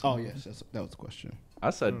compatible with Oh someone? yes, that was the question. I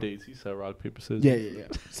said dates. He said rock, paper, scissors. Yeah.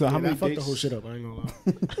 So how How many I fucked dates? the whole shit up. I ain't gonna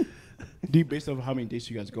lie. Do you based off how many dates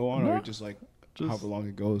you guys go on, No. or just like Just however long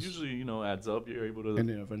it goes, Usually, adds up. You're able to and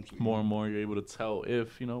then eventually more and more. You're able to tell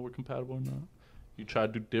if we're compatible or not. You try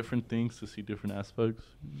to do different things to see different aspects.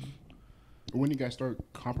 When you guys start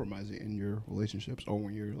compromising in your relationships, or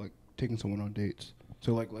when you're like taking someone on dates.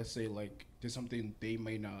 So like, let's say like there's something they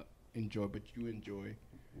may not enjoy, but you enjoy.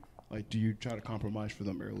 Like, do you try to compromise for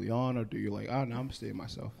them early on, or do you like, no, I'm staying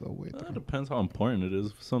myself though? Wait, It depends how important it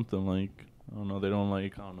is. If something like, I don't know, they don't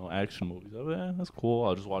like, action movies. Oh, yeah, that's cool.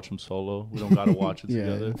 I'll just watch them solo. We don't gotta watch it Yeah.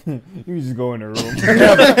 together. You just go in the room.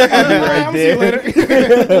 I'll see you later.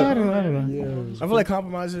 I don't know. I feel like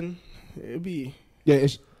compromising. It'd be. Yeah,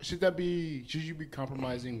 should you be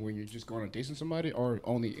compromising when you're just going on dates with somebody, or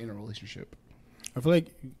only in a relationship? I feel like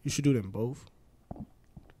you should do them both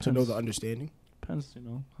to know Depends. the understanding. Depends,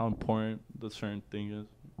 how important the certain thing is.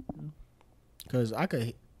 Cause I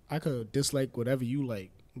could dislike whatever you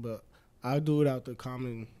like, but I'll do it out the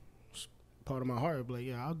common part of my heart. But like,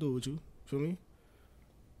 yeah, I'll do it with you. Feel me?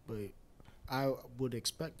 But I would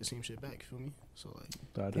expect the same shit back. Feel me? So like,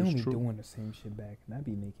 That They don't is be true. doing the same shit back, and that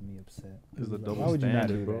be making me upset. It's the Like, double why would you not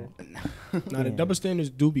standard, do bro. that? now the Damn. double standards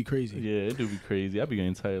do be crazy. Yeah, it do be crazy. I be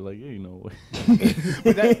getting tired. Like, yeah, what?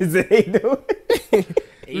 Is it ain't doing?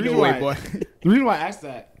 The reason why I asked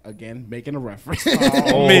that again, making a reference.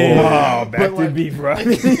 Oh, man. Oh, back But, to like- beef, bro.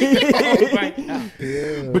 Oh my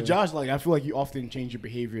God. But Josh, like, I feel like you often change your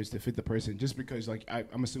behaviors to fit the person, just because, like,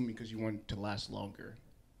 I'm assuming because you want it to last longer.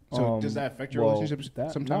 So does that affect your relationships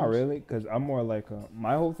sometimes? Not really, because I'm more like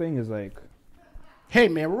my whole thing is like, Hey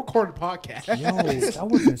man, we're recording a podcast. yo, that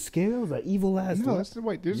wasn't scary. It was an evil ass. No, that's the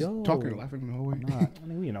way. They're just Yo. talking and laughing the whole way. Nah, I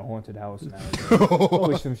mean we in a haunted house now. There's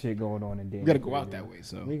always some shit going on in there. We gotta go out that way.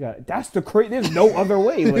 So We got. That's the crazy. There's no other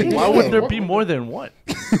way. Like, Why would there be more than one?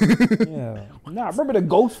 Yeah. Nah, remember the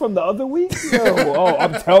ghost from the other week? Yo, oh,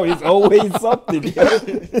 I'm telling you, it's always something.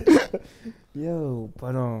 Yo,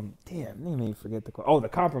 but damn, let me forget the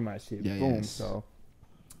compromise shit. Yeah, Boom. yes. So,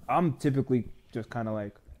 I'm typically just kind of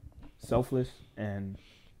like selfless, and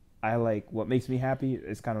I like what makes me happy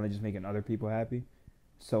is kind of like just making other people happy.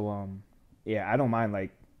 So, yeah, I don't mind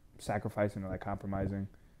like sacrificing or like compromising,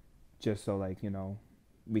 just so like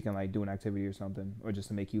we can like do an activity or something, or just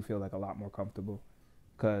to make you feel like a lot more comfortable.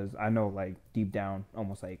 Cause I know like deep down,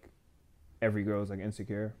 almost like every girl is like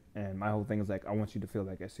insecure, and my whole thing is like I want you to feel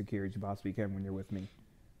like as secure as you possibly can when you're with me.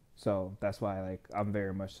 So that's why like I'm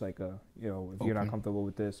very much like if you're not comfortable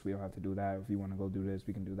with this, we don't have to do that. If you want to go do this,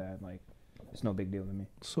 we can do that. Like it's no big deal to me.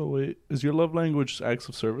 So wait, is your love language acts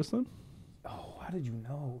of service then? Oh, how did you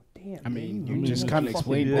know? Damn. I mean, man, you just really kinda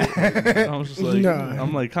fucking explained did. I was just like, Nah.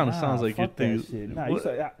 I'm like, kind of sounds like your fuck that thing. shit. Nah,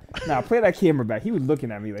 What? play that camera back. He was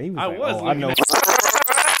looking at me like he was I like, was oh, I looking know. at-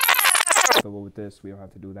 With this, we don't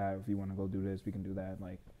have to do that. If you want to go do this, we can do that.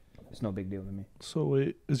 Like, it's no big deal to me. So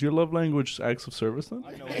wait, is your love language acts of service then?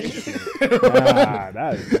 Nah,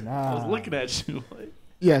 that is I was nah. looking at you like,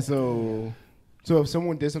 yeah, so if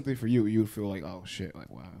someone did something for you, you would feel like, oh shit, like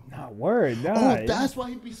wow. Nah, word. Nah. Oh, that's why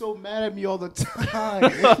he'd be so mad at me all the time.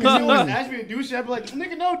 Because he always ask me to do shit. I'd be like,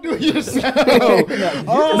 nigga, no, do it yourself.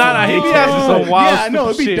 Nah, he be asking some wild, Yeah, I know,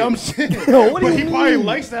 it'd be shit. dumb shit. Yo, what do But you he probably mean?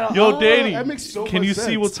 likes that. Yo, Oh, Danny, that makes so can much you sense.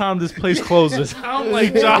 see what time this place closes? I'm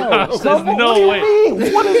like, Josh, there's Come on, no what do way. you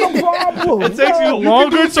mean? What is the problem? It takes you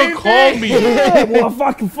longer to call me. Yeah, well, if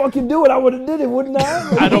I could fucking do it, I would have did it, wouldn't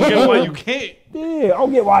I? I don't get why you can't. Yeah, I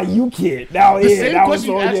don't get why you can't. Now, The yeah, same that was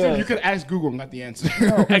question you all, asked yeah. him, you could ask Google and got the answer.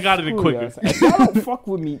 I got it in Screw quicker. you. If y'all don't fuck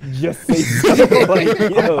with me, just say something. Like,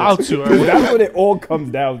 yo, About to, 'cause alright? that's what it all comes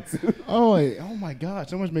down to. oh my God,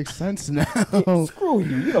 so much makes sense now. Screw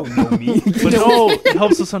you. You don't know me. But no, it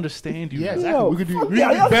helps us understand you. Yeah, bro. exactly. Yo, We could do fuck we yeah,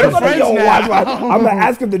 could be y'all better still gonna- friends yo, now. watch. I'm gonna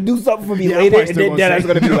ask him to do something for me Yeah, I'm later, probably and still then Dad's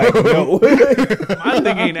gonna gonna be like, no. My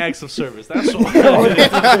thing ain't acts of service. That's all.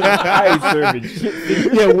 I ain't serving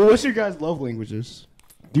shit. Yeah, well, what's your guys' love languages?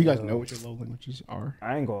 Do you guys know what your love languages are?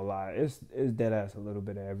 I ain't gonna lie, it's dead ass a little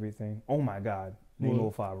bit of everything. Oh my god, name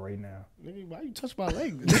What? 05 right now. Nigga, why you touch my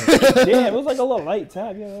leg? Yeah, it was like a little light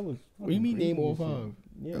tap. Yeah, that was. What do you mean name all crazy five? shit.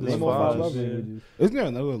 Yeah, Name name all 05 five, love yeah. languages. Isn't there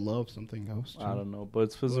another love something else? Too? I don't know, but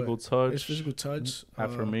it's physical What? touch, It's physical touch.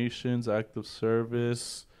 affirmations, act of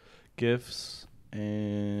service, gifts,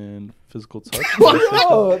 and physical touch.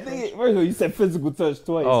 Oh, first of all, you said physical touch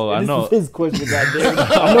twice. Oh, and I this know. was his question, goddamn.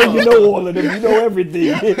 I know you know all of them. You know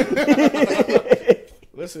everything.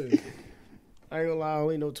 Listen, I ain't gonna lie, I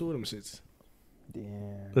only know 2 of them shits.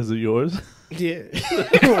 Damn. Is it yours? Yeah.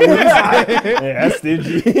 Yeah, that's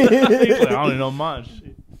stingy. Like, I only know mine.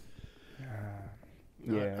 Shit.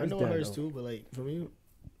 Yeah, I it's know dead, hers though. too, but like for me,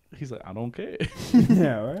 He's like, I don't care.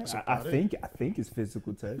 Yeah, right. That's I about it. think it's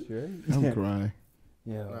physical touch, right? I'm crying.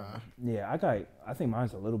 Yeah, Nah. yeah. I think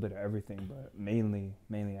mine's a little bit of everything, but mainly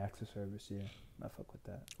acts of service. Yeah, I fuck with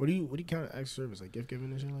that. what do you count as acts of service, like gift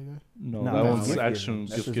giving and shit like that? No, Nah, that nah, one's gift action giving.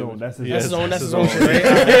 That's gift his own- giving. that's his- Yeah, That's his own. That's his own own. shit, right?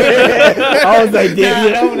 I was like,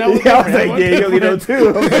 damn, that was I was like, damn, you only know 2. I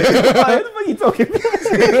was like, what the fuck you talking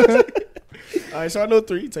about? All right, so I know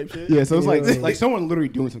 3 type shit. Yeah, so it's Yeah. like someone literally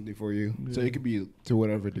doing something for you. So it could be to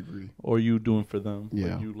whatever degree. Or you doing for them.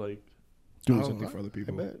 Yeah. Like you like. Doing Oh, something huh? for other I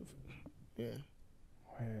people. bet. Yeah.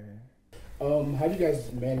 How do you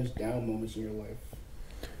guys manage down moments in your life?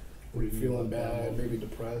 Where you're feeling bad, maybe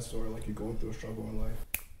depressed, or like you're going through a struggle in life?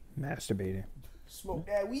 Masturbating. Smoke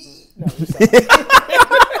that weed.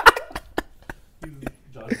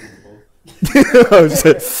 Oh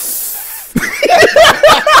shit.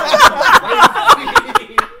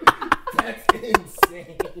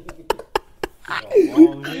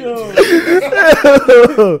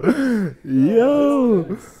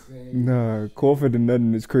 Yo. Nah, coughing and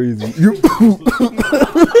nothing is crazy. That's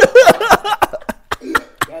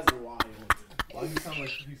wild. Why you sound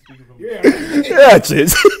like you speaking from Yeah,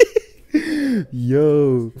 shit.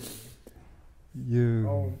 Yo.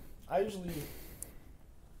 Yo. I usually,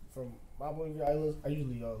 from my point of view, I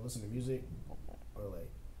usually listen to music or like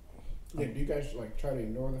Yeah, do you guys like try to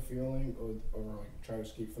ignore the feeling or like try to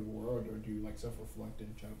escape from the world, or do you like self-reflect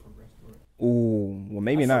and try to progress through it? Ooh, well,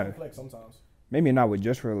 maybe not. Like sometimes. Maybe not with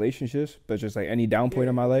just relationships, but just like any down point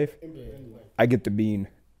in my life. Anyway. I get the bean.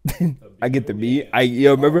 I get the bean.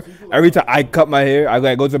 Remember every time I cut my hair, I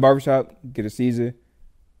like go to the barbershop, get a season.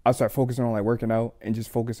 I start focusing on like working out and just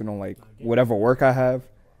focusing on like whatever work I have.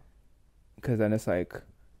 Cause then it's like,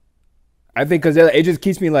 I think cause it just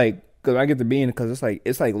keeps me like, cause I get the bean, cause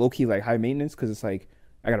it's like low key like high maintenance, cause it's like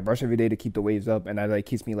I gotta brush every day to keep the waves up, and that like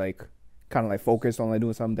keeps me like kind of like focused on like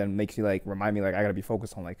doing something that makes you like remind me like I gotta be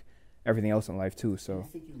focused on like everything else in life too. So. You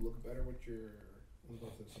think you look better with your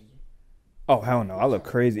season? Oh hell no, I look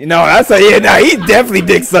crazy. No, that's a yeah. Nah, he definitely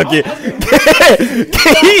dick sucking.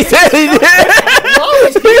 He said he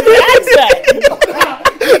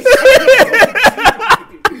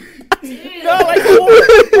No, like come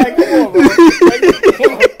on, bro.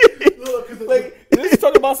 Like this is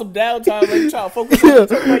talking about some downtime. Like you trying to focus on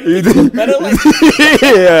something like you look better. Like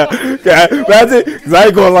yeah, that's it. Cause I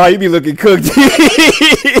ain't gonna lie, he be looking cooked.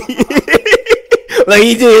 Like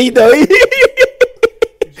he did, he know.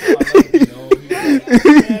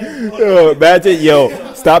 Yo, imagine,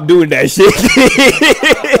 yo, stop doing that shit.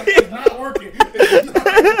 It's not working.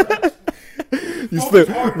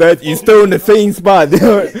 You still in the same spot.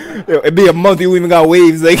 It'd be a month you even got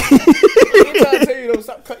waves. Like, I'm trying to tell you, though,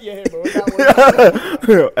 stop cutting your hair, bro. It's not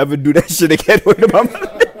working. ever do that shit again with him? I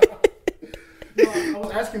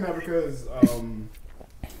was asking that because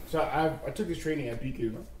so I took this training at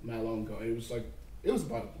Beacon not long ago. It was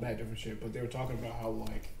about mad different shit, but they were talking about how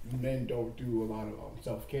like men don't do a lot of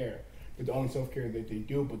self care. But the only self care that they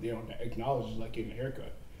do, but they don't acknowledge, is like getting a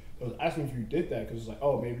haircut. So I was asking if you did that because it's like,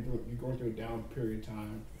 oh, maybe you're going through a down period of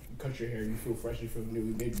time. You cut your hair, you feel fresh, you feel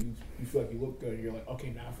new. Maybe you feel like you look good, and you're like, okay,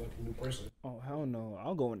 now I feel like a new person. Oh hell no!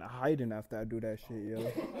 I'll go into hiding after I do that shit,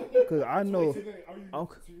 yo. Cause I know. So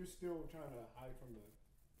you're still trying to hide from the.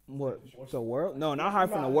 What, the world? No, not hide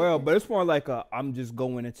from the world, but it's more like I'm just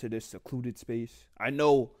going into this secluded space. I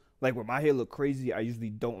know, like, when my hair look crazy, I usually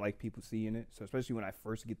don't like people seeing it. So especially when I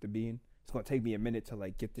first get the bean, it's gonna take me a minute to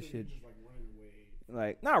like get the shit. Just like running away.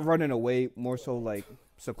 Like, not running away, more so like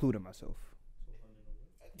secluding myself.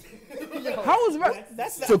 How is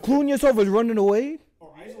secluding yourself is running away?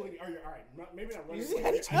 Or isolating? All right, maybe not running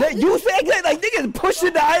away. That you said that like niggas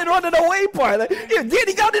pushing the I running away part. Like, yeah,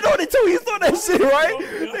 Danny got it on it too. He saw that shit, right?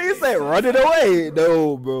 Niggas said running away.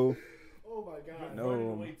 No, bro. Oh my god. No.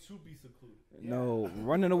 Running away to be secluded. No,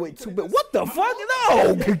 running away too. But what the fuck?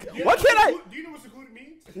 No. Why can't I? Do you know what secluded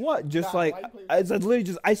means? What? Just like it's literally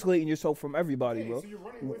just isolating yourself from everybody, bro. So you're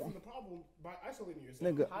running away from the problem by isolating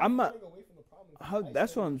yourself. Nigga, I'm not. Away from the problem. How?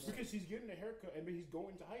 That's what I'm. Because he's getting a haircut and then he's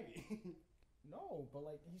going to hiding. No, but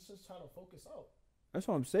like he's just trying to focus out. That's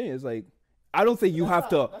what I'm saying. It's like I don't think you have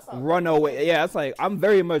to that's not run away. Yeah, it's like I'm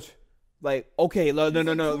very much like okay,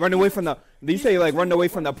 no, run away from the. Do you say like run away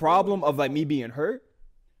from the problem of like me being hurt?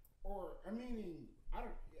 Or I mean, I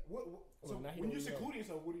don't. So when you're secluding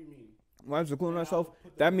yourself, what do you mean? When I'm secluding myself,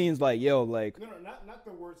 that means like yo, like No, not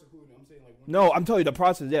the word secluding. I'm saying like. no, I'm telling you the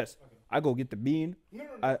process. Yes, I go get the bean.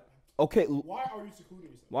 No. Okay, Why are you secluding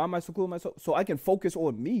yourself? why am I secluding myself? So I can focus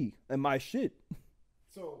on me and my shit.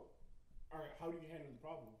 So, all right, how do you handle the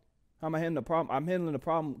problem? How am I handling the problem? I'm handling the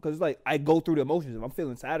problem because like I go through the emotions. If I'm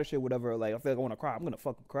feeling sad or shit, whatever, like I feel like I want to cry, I'm gonna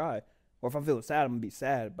fucking cry. Or if I'm feeling sad, I'm gonna be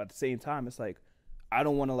sad. But at the same time, it's like I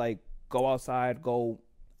don't want to like go outside, go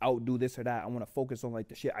out, do this or that. I want to focus on like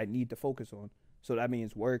the shit I need to focus on. So that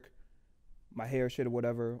means work, my hair shit or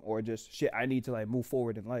whatever, or just shit I need to like move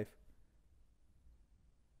forward in life.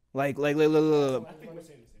 Like I think we're saying the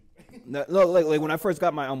same thing. no, like when I first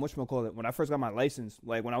got my whatchamacallit, when I first got my license,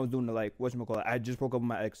 like when I was doing the like whatchamacallit, I just broke up with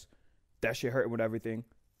my ex. That shit hurt with everything.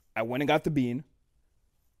 I went and got the bean.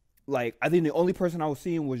 Like I think the only person I was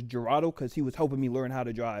seeing was Gerardo because he was helping me learn how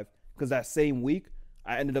to drive. Because that same week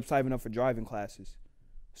I ended up signing up for driving classes.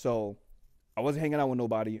 So I wasn't hanging out with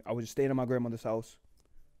nobody. I was just staying at my grandmother's house,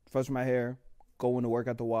 brushing my hair, going to work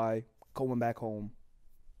at the Y, going back home,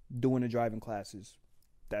 doing the driving classes.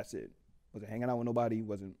 That's it. Wasn't hanging out with nobody.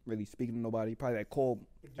 Wasn't really speaking to nobody. Probably like called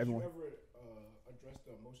everyone. Did you ever address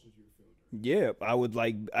the emotions you were feeling? Yeah, I would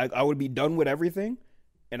like I would be done with everything,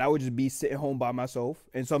 and I would just be sitting home by myself.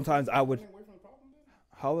 And sometimes I would. Running away from the problem, then?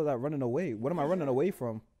 How was I running away? What am I running away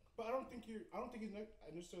from? But I don't think he's not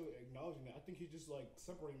necessarily acknowledging that. I think he's just like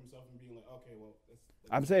separating himself and being like, okay, well, that's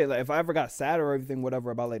I'm saying like if I ever got sad or everything,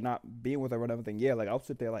 whatever about like not being with her or everything, yeah, like I'll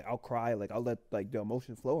sit there, like I'll cry, like I'll let like the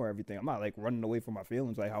emotions flow or everything. I'm not like running away from my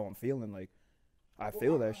feelings, like how I'm feeling, like I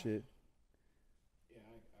feel that shit. Yeah,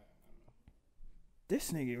 I don't know.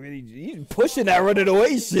 This nigga really he's pushing that running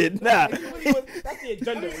away shit. Nah. That's the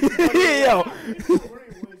agenda. Yo.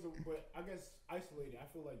 But I guess isolated. I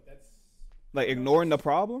feel like that's Like ignoring the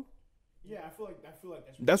problem? yeah. I feel like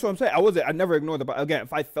That's what I'm saying. I never ignored the problem. Again,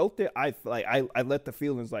 if I felt it, I let the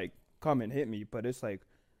feelings like come and hit me. But it's like,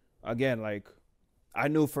 again, like I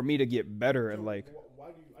knew for me to get better and like.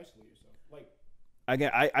 Why do you isolate yourself? Like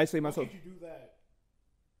again, I isolate myself. Why can't you do that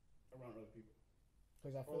around other people?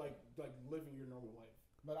 Because I Or feel like living your normal life.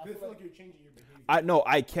 but I I feel feel like like you're changing your behavior. I know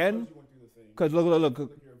I can. Because you went through the thing. Cause look. I feel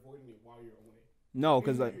like you're avoiding it while you're away. No,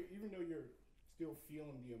 cause like Even though you're still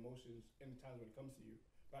feeling the emotions in the times when it comes to you,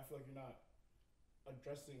 but I feel like you're not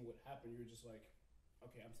addressing what happened. You're just like,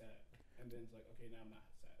 okay, I'm sad, and then it's like, okay, now I'm not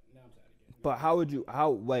sad. Now I'm sad again. But how would you?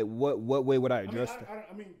 How like what way would I address that?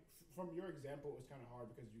 I mean, from your example, it's kind of hard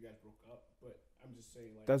because you guys broke up. But I'm just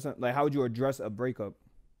saying, like, Doesn't like how would you address a breakup?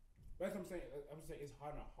 that's what I'm saying. I'm saying it's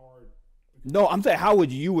kind of hard. No, I'm saying how would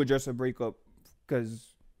you address a breakup?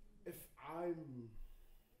 Because If I'm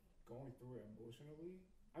going through it emotionally,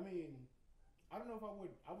 I mean, I don't know if I would.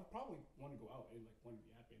 I would probably want to go out and like want to be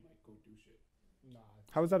happy and like go do shit. nah.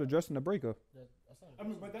 how is that addressing a breakup? That's not. I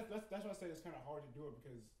mean, but that's why I say it's kind of hard to do it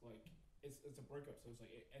because like it's a breakup, so it's like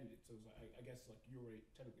it ended. So it's like I guess like you already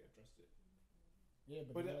technically addressed it. Yeah,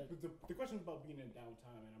 But, like, the question is about being in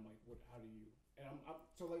downtime, and I'm like, what? How do you? And I'm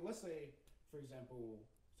so like, let's say, for example,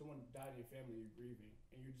 someone died in your family, you're grieving,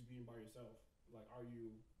 and you're just being by yourself. Like, are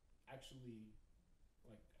you actually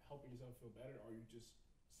like helping yourself feel better, or are you just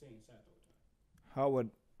staying sad the whole time? How would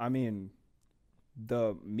I mean?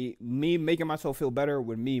 The me making myself feel better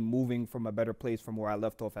with me moving from a better place from where I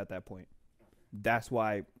left off at that point. That's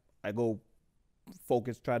why I go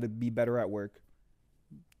focus, try to be better at work,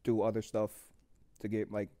 do other stuff to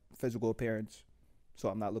get like physical appearance, so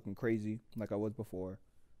I'm not looking crazy like I was before,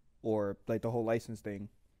 or like the whole license thing.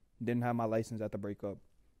 Didn't have my license at the breakup.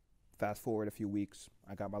 Fast forward a few weeks,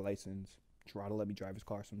 I got my license. Gerardo let me drive his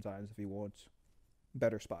car sometimes if he wants.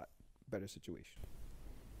 Better spot, better situation.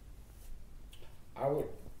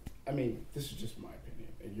 I mean, this is just my opinion,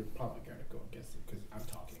 and you're probably gonna go against it because I'm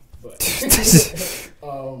talking. But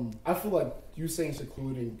I feel like you saying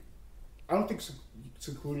secluding. I don't think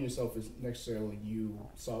secluding yourself is necessarily you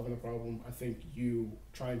solving the problem. I think you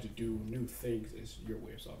trying to do new things is your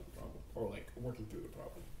way of solving the problem, or like working through the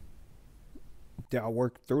problem. Yeah, I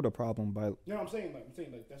worked through the problem by. No, I'm saying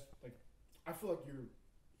like that's like I feel like you're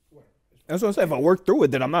whatever. That's what I'm saying. If I work through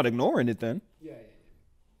it, then I'm not ignoring it. Then. Yeah.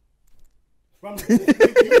 But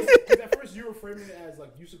because at first you were framing it as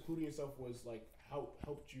like you secluding yourself was like how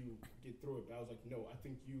helped you get through it. But I was like, no, I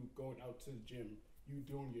think you going out to the gym, you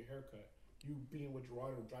doing your haircut, you being with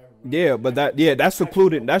Gerardo driving around. Yeah, but that's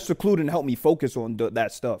secluding. That's secluding helped me focus on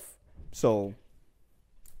that stuff. So.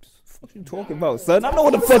 What you talking about, son? I know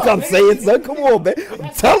what the fuck I'm saying, son. Come on, man. I'm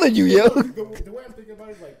telling you, yo. The way I'm thinking about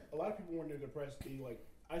it is like a lot of people when they're depressed, they like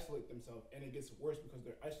isolate themselves, and it gets worse because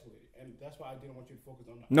they're isolated, and that's why I didn't want you to focus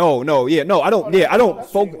on that. No, I don't. Yeah, I don't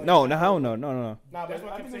focus. No, hell no. nah, That's but why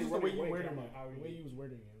I I kept think saying it's the way running you away, worded I'm it. like, how The you- way you was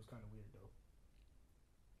wording it was kind of weird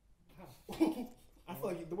though. I feel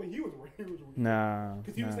like the way he was weird. Nah.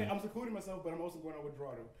 Because he was saying, I'm secluding myself, but I'm also going out with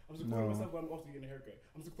Gerardo. I'm secluding myself, but I'm also getting a haircut.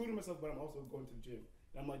 I'm secluding myself, but I'm also going to the gym.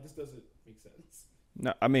 And I'm like, this doesn't make sense.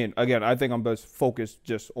 No, I mean, again, I think I'm best focused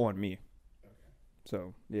just on me. Okay.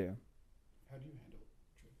 So yeah, How do you handle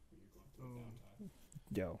Trey, when you're going through downtime?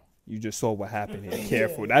 yo, you just saw what happened here.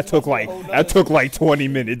 Careful, that took like 20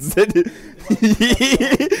 minutes.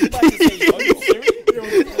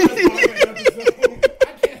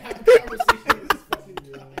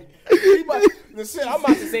 I'm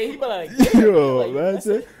about to say he be like, Yo, like, that's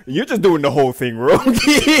it. You're just doing the whole thing, bro. ready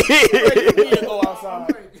for me to go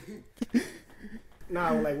outside.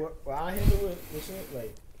 Nah, like what I handle with shit,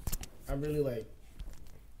 like I really like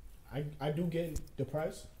I do get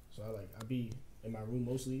depressed, so I be in my room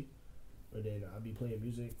mostly, but then I be playing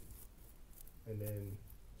music, and then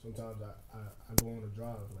sometimes I go on a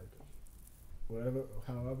drive, like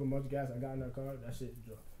however much gas I got in that car, that shit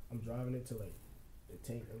I'm driving it to like the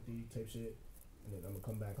tank empty type shit, and then I'm gonna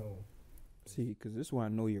come back home. See, because this is why I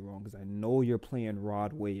know you're wrong. Because I know you're playing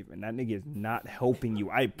Rod Wave, and that nigga is not helping you.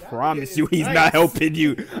 I promise you, he's not helping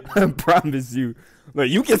you. I promise you. Look,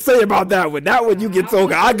 you can say about that one. That one you can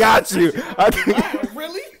talk. I got you.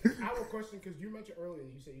 Really? I have a question because you mentioned earlier,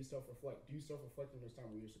 you said you self-reflect. Do you self-reflect in those times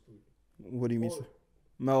when you're secluded? What do you mean? Or-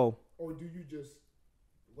 No. Or do you just,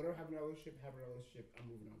 whatever happened in a relationship, I'm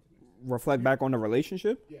moving on to the next? Reflect back on the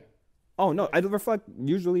relationship? Yeah. Oh, no. I reflect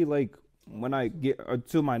usually like when I get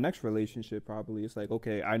to my next relationship, probably. It's like,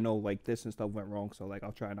 okay, I know like this and stuff went wrong. So like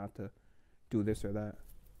I'll try not to do this or that.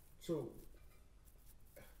 So,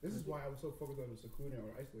 This is why I was so focused on the secluding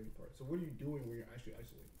or isolating part. So what are you doing when you're actually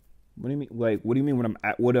isolated? What do you mean? Like, what do you mean when I'm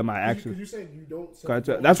at? What am I actually? Because you said you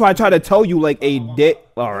don't. That's why I try to tell you like a day.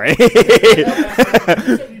 All right. You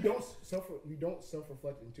said you don't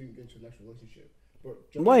self-reflect until you get into the next relationship.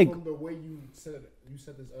 But just Like- from the way you set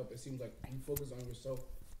this up, it seems like you focus on yourself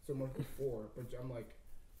so much before. But I'm like,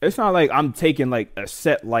 It's not like I'm taking like a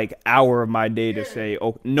set like hour of my day to say,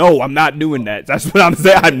 oh no, I'm not doing that. That's what I'm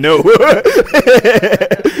saying. I know.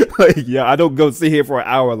 Like, yeah, I don't go sit here for an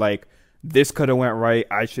hour like this could have went right.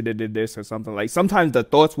 I should have did this or something. Like sometimes the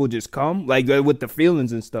thoughts will just come like with the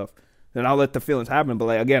feelings and stuff. Then I'll let the feelings happen. But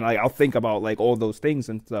like again, like I'll think about like all those things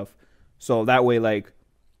and stuff. So that way, like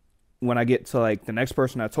when I get to like the next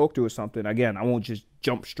person I talk to or something, again, I won't just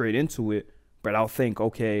jump straight into it. But I'll think,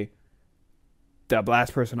 okay, the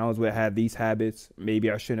last person I was with had these habits.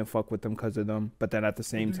 Maybe I shouldn't fuck with them because of them. But then at the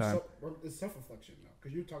same time, it's self-reflection now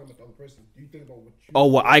because you're talking about the other person. Do you think about what you? oh,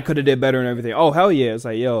 well, I could have did better and everything. Oh, hell yeah. It's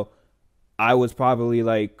like, yo, I was probably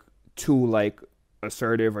like too like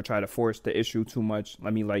assertive or try to force the issue too much.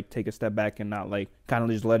 Let me like take a step back and not like kind of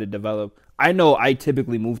just let it develop. I know I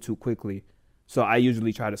typically move too quickly, so I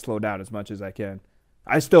usually try to slow down as much as I can.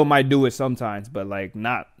 I still might do it sometimes, but like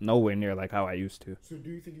not nowhere near like how I used to. So do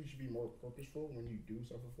you think you should be more purposeful when you do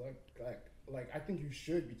self-reflect? Like I think you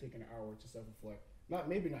should be taking an hour to self-reflect.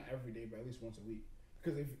 Maybe not every day, but at least once a week.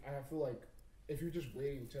 Because I feel like if you're just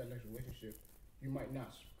waiting until the next relationship, you might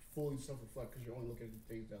not fully self-reflect because you're only looking at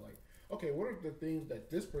the things that like, okay, what are the things that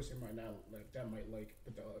this person might not like that might like,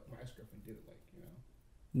 but my ex-girlfriend didn't like, you know?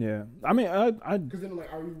 Yeah, I mean, I Because then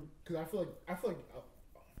like, are you? Because I feel like.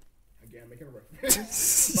 Again, making a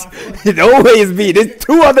reference. But I feel like it always be. There's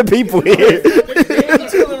two other people here.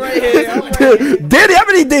 right here. I'm right here. Danny, how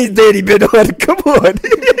many days Danny been on? Come on.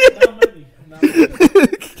 Not many.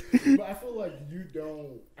 But I feel like you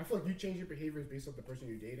don't. I feel like you change your behaviors based off the person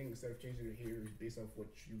you're dating instead of changing your behaviors based off what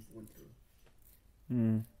you went through.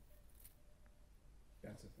 Mm.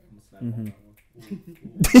 That's the thing. I'm gonna snap on that one.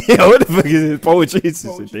 Yeah, what the fuck is this poetry? It's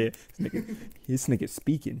just there. This nigga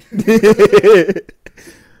speaking.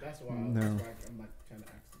 That's why. No. That's why I'm like trying to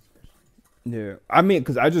ask these questions. Yeah, I mean,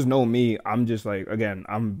 because I just know me. I'm just like, again,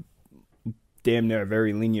 I'm damn near a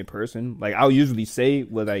very lenient person. Like, I'll usually say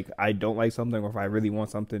when like I don't like something or if I really want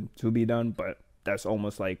something to be done, but that's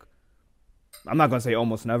almost like, I'm not gonna say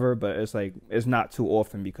almost never, but it's like it's not too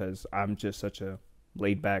often because I'm just such a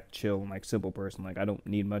laid back, chill, and like simple person. Like, I don't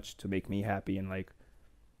need much to make me happy, and like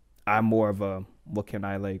I'm more of a what can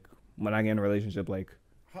I like when I get in a relationship, like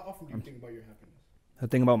How often do you think about your happiness? I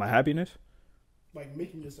think about my happiness. Like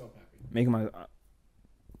making yourself happy. Making my,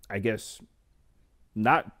 I guess,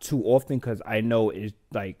 not too often because I know it's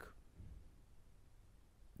like,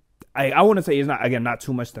 I want to say it's not, again, not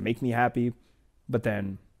too much to make me happy, but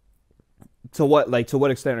then to what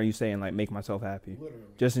extent are you saying like make myself happy? Literally.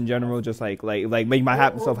 Just in general, just like make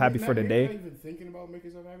myself happy for the day. Not even thinking about making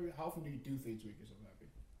yourself happy. How often do you do things to make yourself happy?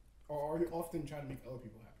 Or are you often trying to make other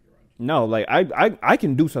people happy around you? No, like I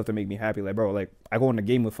can do stuff to make me happy. Like, bro, like I go in the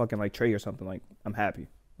game with fucking like Trey or something. Like, I'm happy.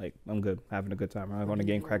 Like, I'm good, having a good time. I go in the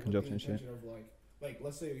game cracking jokes and shit. Of like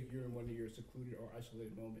let's say you're in one of your secluded or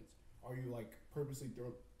isolated moments. Are you like purposely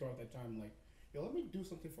throughout that time like, yo, let me do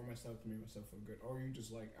something for myself to make myself feel good? Or are you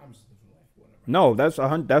just like, I'm just living life, whatever? No,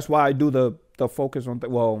 that's why I do the focus on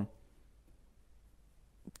well,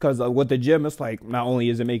 because with the gym, it's like not only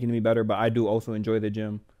is it making me better, but I do also enjoy the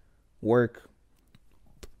gym. Work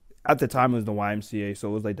at the time it was the YMCA, so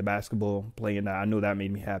it was like the basketball playing that. I knew that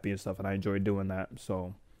made me happy and stuff, and I enjoyed doing that.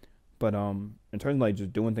 So, but in terms of like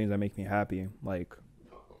just doing things that make me happy, like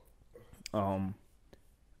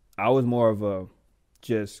I was more of a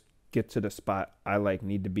just get to the spot I like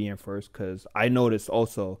need to be in first, because I noticed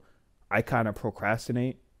also I kind of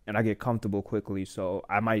procrastinate and I get comfortable quickly, so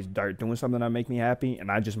I might start doing something that make me happy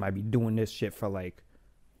and I just might be doing this shit for like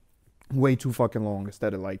way too fucking long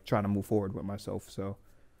instead of like trying to move forward with myself. So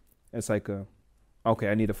it's like okay,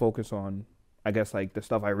 I need to focus on, I guess, like the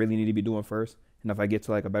stuff I really need to be doing first, and if I get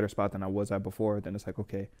to like a better spot than I was at before, then it's like,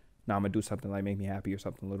 okay, now I'm gonna do something like make me happy or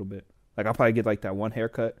something a little bit. Like I'll probably get like that one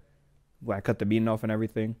haircut where I cut the beating off and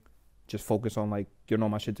everything, just focus on like getting all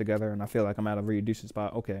my shit together, and I feel like I'm at a really decent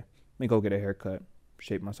spot. Okay, let me go get a haircut,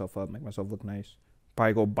 shape myself up, make myself look nice.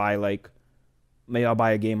 Probably go buy like, maybe I'll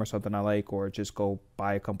buy a game or something I like, or just go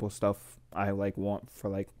buy a couple of stuff I like want for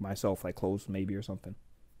like myself, like clothes maybe or something,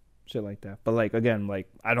 shit like that. But like again, like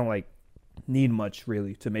I don't like need much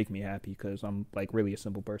really to make me happy, because I'm like really a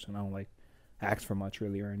simple person. I don't like ask for much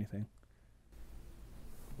really or anything.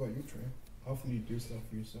 But you, Trey, how often do you do stuff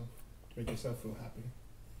for yourself to make yourself feel happy?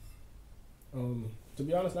 To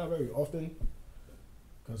be honest, not very often,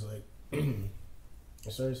 cause like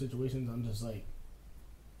in certain situations, I'm just like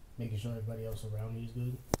making sure everybody else around me is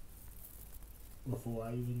good before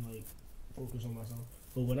I even like focus on myself.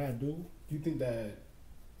 But when I do, Do you think that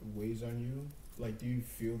weighs on you? Like, do you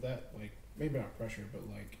feel that? Like, maybe not pressure, but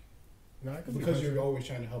like, no, I could be because pressure. you're always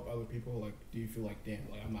trying to help other people, like, do you feel like, damn,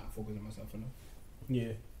 like, I'm not focusing on myself enough?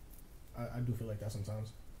 Yeah, I do feel like that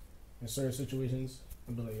sometimes. In certain situations,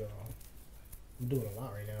 I'm like, yo, I'm doing a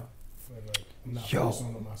lot right now. And, like, I'm not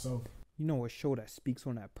focusing on myself. You know what show that speaks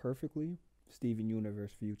on that perfectly? Steven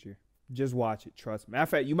Universe Future. Just watch it, trust me. Matter of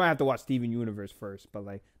fact, you might have to watch Steven Universe first, but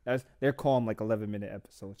like they're calm like 11-minute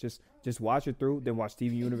episodes. Just watch it through, then watch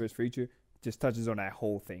Steven Universe Future. Just touches on that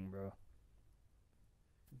whole thing, bro.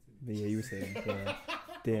 But yeah, you were saying,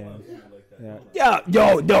 damn. Yeah,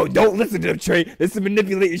 yo, no, don't listen to them, Trey. This is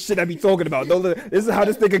manipulating shit I be talking about. Don't listen. This is how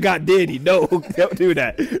this nigga got Danny. No, don't do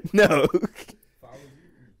that. No.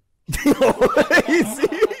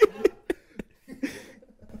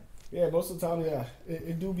 Yeah, most of the time, yeah,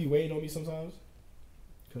 it do be weighing on me sometimes.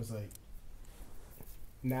 Cause like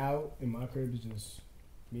now in my crib it's just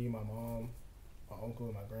me and my mom, my uncle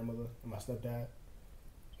and my grandmother and my stepdad.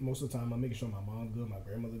 Most of the time I'm making sure my mom good, my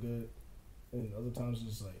grandmother good, and other times it's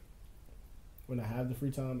just like when I have the free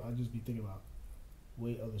time, I just be thinking about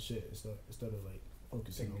way other shit instead of like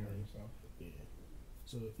focusing Taking on care of me. yourself. Yeah,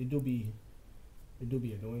 so it do be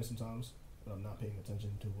annoying sometimes, but I'm not paying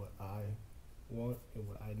attention to what I want and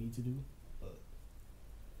what I need to do. But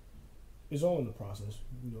it's all in the process,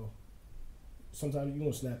 you know. Sometimes you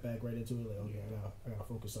gonna snap back right into it, like, oh yeah, I gotta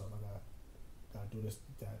focus up. I gotta do this,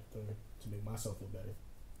 that, third to make myself feel better.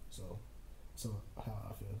 So how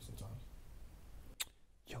I feel sometimes.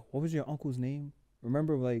 Yo, what was your uncle's name?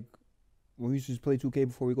 Remember, like, when we used to just play 2K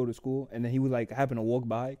before we go to school, and then he would, like, happen to walk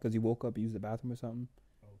by because he woke up, he used the bathroom or something?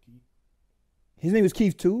 Oh, Keith? His name was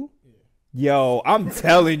Keith, too? Yeah. Yo, I'm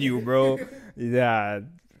telling you, bro. Yeah.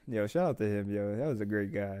 Yo, shout out to him, yo. That was a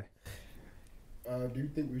great guy. Do you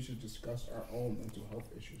think we should discuss our own mental health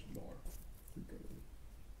issues more frequently?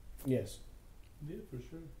 Yes. Yeah, for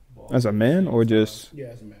sure. As a man or just... Yeah,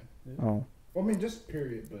 as a man. Oh. Well, I mean, just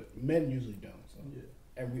period, but men usually don't. So. Yeah.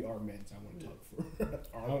 And we are men, so I want to talk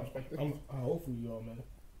for our perspective. Hopefully you all, man.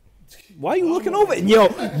 Why you looking over? Yo,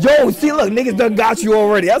 see, look, niggas done got you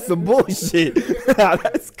already. That's some bullshit.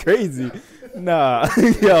 That's crazy. Nah,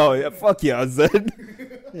 yo, fuck y'all, son.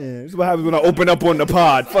 Yeah, this is what happens when I open up on the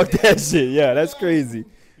pod. Fuck that shit. Yeah, that's crazy.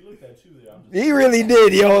 He looked at you there. He really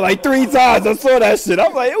did, yo, like 3 times. I saw that shit.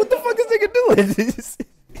 I'm like, hey, what the fuck is nigga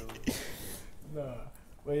doing? Nah,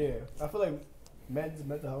 but yeah, I feel like men's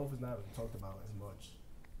mental health is not talked about as much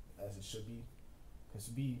as it should be. Cause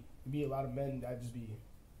it be a lot of men that just be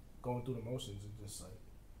going through the motions and just like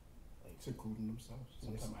Secluding themselves,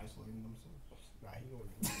 sometimes isolating themselves. nah, he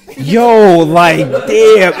going Yo, like,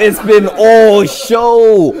 damn, it's been all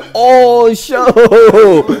show.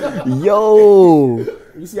 Yo.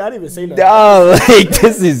 You see, I didn't even say that. Nah, like,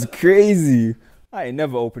 this is crazy. I ain't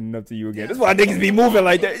never opening up to you again. That's why niggas be moving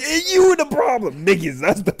like that. You the problem. Niggas,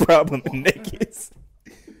 that's the problem. Niggas.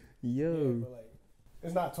 Yeah, Yo. but like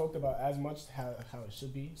it's not talked about as much how it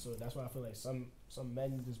should be. So that's why I feel like some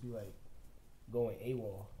men just be like going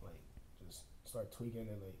AWOL, like just start tweaking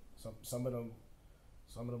and like some of them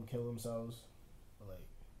kill themselves. But like,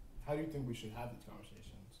 How do you think we should have these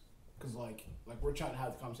conversations? Because like we're trying to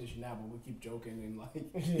have the conversation now, but we keep joking and like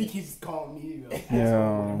he keeps calling me. Like,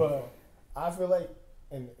 Yeah. but I feel like,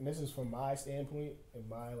 and this is from my standpoint and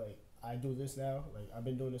my like, I do this now. Like I've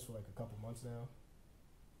been doing this for like a couple months now,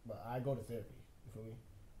 but I go to therapy. You feel me?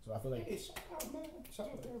 So I feel like Hey, shout out, man. Shout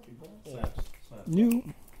out therapy, bro. You.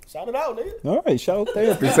 shout it out, nigga. All right, shout out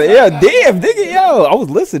therapy. Say, yeah, damn, nigga, yo. I was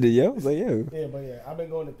listening, yo. I was like, yo. Yeah, but yeah, I've been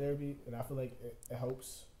going to therapy, and I feel like it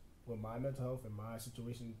helps with my mental health and my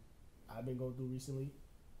situation I've been going through recently.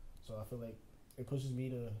 So I feel like it pushes me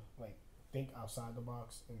to like think outside the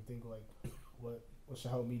box and think like what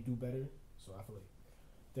should help me do better. So I feel like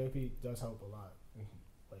therapy does help a lot.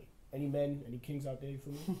 Like any men, any kings out there, you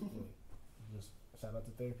feel me? Like, just shout out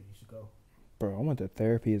to therapy. You should go. Bro, I went to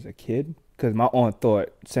therapy as a kid because my aunt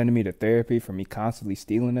thought sending me to therapy for me constantly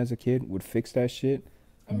stealing as a kid would fix that shit.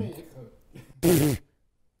 I mean, it could.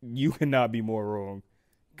 You cannot be more wrong.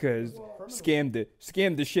 Because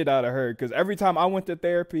scammed the shit out of her. Because every time I went to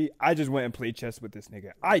therapy, I just went and played chess with this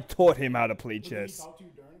nigga. I taught him how to play Did he chess. talk to you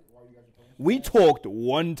during while you guys were playing chess? We talked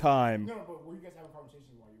one time. No, but were you guys having conversations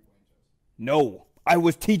while you were playing chess? No, I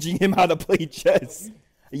was teaching him how to play chess.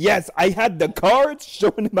 Yes, I had the cards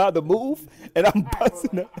showing him how to move, and I'm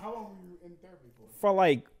busting up. How long were you in therapy for? For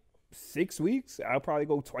like 6 weeks. I'll probably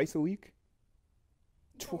go twice a week.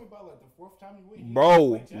 told me about like the fourth time you went.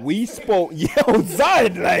 Bro, we spoke. Yo,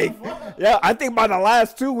 son, like, yo, I think by the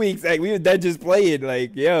last 2 weeks, like, we were dead just playing.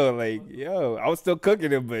 Like, yo, I was still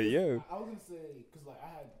cooking him, but yo. I was gonna say, cause like I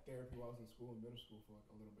had therapy while I was in school, in middle school for like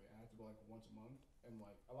a little bit. I had to go like once a month, and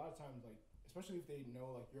like a lot of times, like especially if they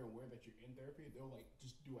know like you're aware that you're in therapy, they'll like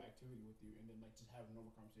just do an activity with you, and then like just have a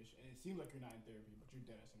normal conversation. And it seems like you're not in therapy, but you're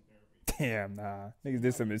dead ass in therapy. Damn, nah. Niggas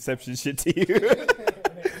did some inception shit to you.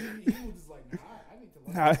 he was just like, nah, I need to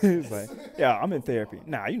learn. Nah, he was like, yeah, I'm in therapy.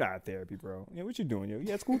 Nah, you're not in therapy, bro. Yeah, what you doing, yo?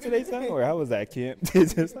 You at school today, son? Or how was that, camp?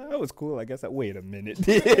 It's just like, that was cool. I guess. Wait a minute.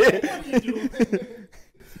 I don't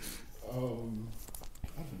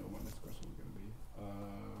know what next question was gonna be. I'm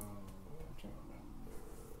trying to remember.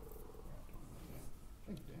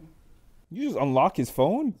 Thank you, Dan. You just unlock his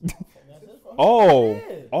phone?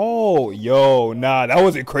 Oh, yo, nah, that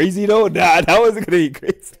wasn't crazy though. Nah, that wasn't gonna be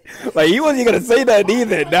crazy. Like, he wasn't gonna say that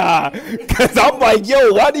either. Nah, cause I'm like,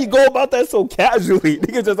 yo, why do you go about that so casually?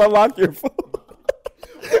 Nigga, just unlock your phone.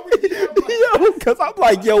 Yo, cause I'm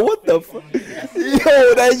like, yo, what the fuck?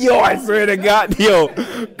 Yo, I swear to God, yo,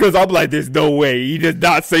 cause I'm like, there's no way he did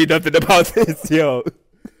not say nothing about this, yo.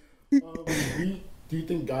 Do you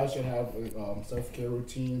think guys should have self-care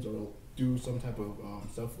routines or do some type of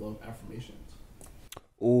self-love affirmations?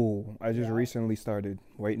 Oh, I just recently started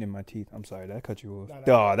whitening my teeth. I'm sorry, did I cut you off?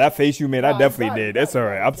 Duh, that face you made, I definitely did. That's all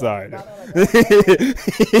right. I'm sorry.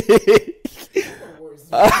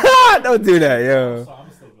 Don't do that, yo.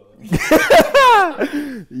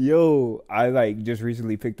 Yo, I like just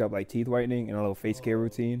recently picked up like teeth whitening and a little face care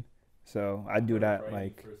routine. So I do that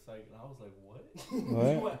like. For a second, I was like,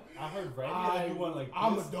 what? What? I heard Randy you went like this.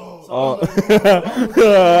 I'm a dog. Oh,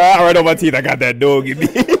 right on my teeth. I got that dog in me.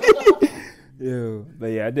 Yo, but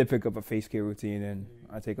yeah, I did pick up a face care routine and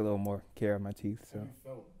I take a little more care of my teeth. So Have you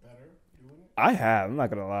felt better doing it? I have. I'm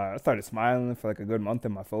not gonna lie. I started smiling for like a good month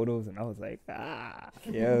in my photos, and I was like,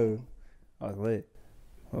 yo, I was lit.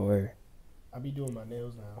 Oh, word. I be doing my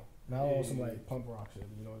nails now. Now on some like punk rock shit,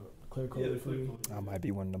 you know, clear coat free. I might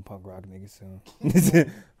be one of them punk rock niggas soon.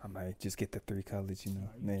 I might just get the 3 colors, you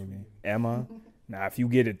know. Maybe. Am I? Nah, if you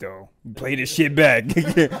get it though, play this shit back.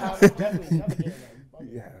 Definitely.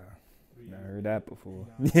 Yeah. I heard that before.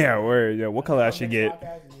 Yeah, word. Yeah, what color I should get?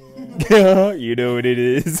 You know what it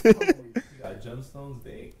is. Got gemstones,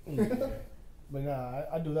 big. But nah,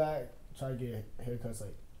 I do that. Try to get haircuts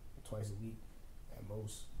like twice a week at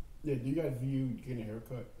most. Yeah, do you guys view getting a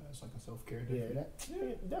haircut as like a self-care day? Yeah,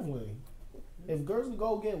 definitely. If girls would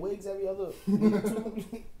go get wigs every other week or 2,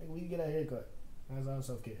 we can get a haircut. That's our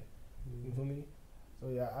self-care. You feel me? So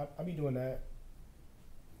yeah, I be doing that.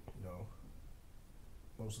 You know,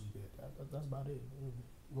 mostly good. That's about it.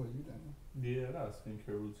 What you done? Yeah, I got a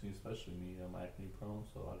skincare routine, especially me. I'm acne prone,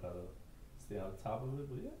 so I gotta stay on top of it.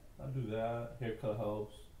 But yeah, I do that. Haircut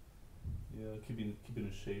helps. Yeah, keeping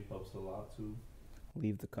in shape helps a lot too.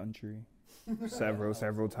 Leave the country several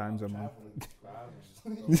times a month.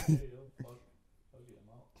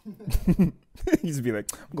 You just be like,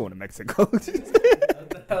 I'm going to Mexico.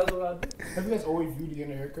 That's what I do. Have you guys always viewed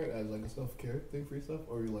getting a haircut as like a self-care thing for yourself,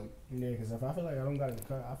 or you're like, Yeah, because if I feel like I don't got a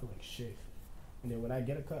cut, I feel like shit. And then when I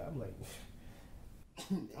get a cut, I'm like,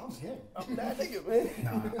 I'm him. I'm that nigga, man.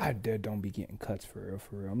 Nah, I don't be getting cuts for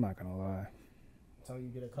real. I'm not gonna lie. Until you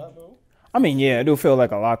get a cut, bro. I mean, yeah, I do feel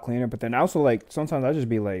like a lot cleaner, but then also like sometimes I just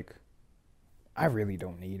be like, I really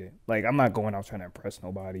don't need it. Like, I'm not going out trying to impress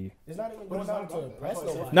nobody. It's not even But going it's out not to about that. impress That's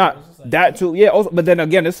what I nobody. said. Not It's just like, that too, yeah. Also, but then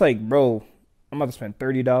again, it's like, bro, I'm about to spend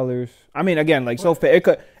 $30. I mean, again, like self-pay,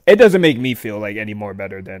 it doesn't make me feel like any more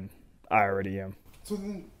better than I already am. So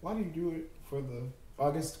then, why do you do it for the? Oh,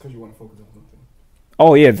 I guess because you want to focus on something.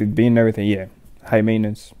 Oh yeah, the being and everything, yeah. High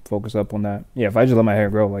maintenance, focus up on that. Yeah, if I just let my hair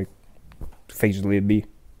grow, like, fake just let it be.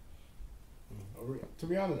 To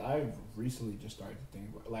be honest, I've recently just started to think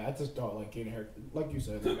about, like, I just thought like getting a haircut, like you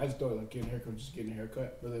said, like, I just thought like getting a haircut, just getting a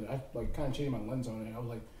haircut. But then I like kind of changed my lens on it. I was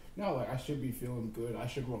like, no, like I should be feeling good. I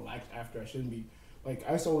should relax after. I shouldn't be like,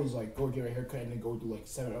 I used to always like go get a haircut and then go do like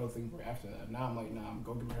 7 other things right after that. Now I'm like, nah, I'm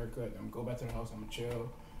gonna go get my haircut. I'm gonna go back to the house. I'm gonna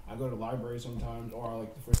chill. I go to the library sometimes, or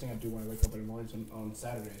like the first thing I do when I wake up in the mornings on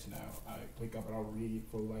Saturdays now, I wake up and I'll read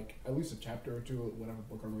for like at least a chapter or two of whatever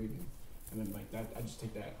book I'm reading, and then like that, I just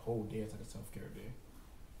take that whole day as like a self-care day.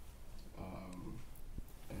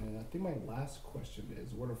 And I think my last question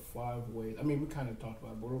is, what are 5 ways? I mean, we kind of talked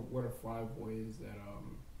about it, but what are 5 ways that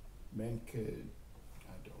men could?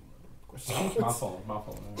 I don't remember the question. My phone.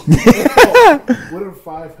 What are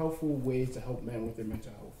 5 helpful ways to help men with their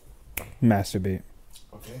mental health? Masturbate.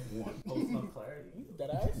 Okay, 1. Post on clarity. that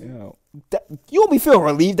ass? You don't be feeling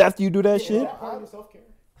relieved after you do that shit? Part of self-care.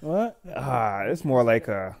 What? It's more like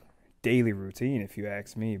a daily routine if you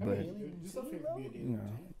ask me, I but mean, you still think it could be a daily you know,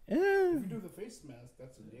 routine. yeah, If you do the face mask,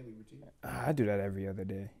 that's a daily routine. I do that every other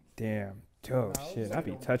day. Damn, oh shit, I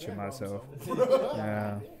be touching myself.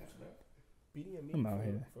 Yeah, Beating a meat I'm out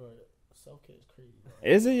here. for self-care is crazy. Bro.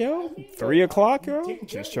 Is it, yo? 3 o'clock, yo?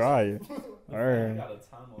 Just try it. All I right. got a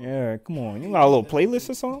time on. Yeah, come on. You got a little playlist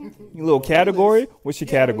or something? You little category? What's your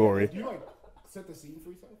category? Do you like set the scene for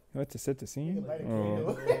yourself? You have to set the scene? Light a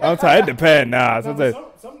Oh. candle. I'm tired. It depends. Nah, No, but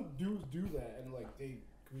sometimes. some dudes do that, and like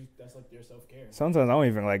that's like their self care. Sometimes I don't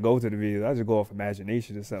even like go to the videos. I just go off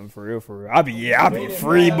imagination or something for real. I be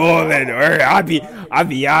free balling. Or I be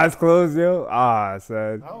eyes closed, yo. Ah,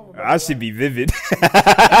 son. I should be vivid.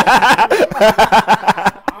 I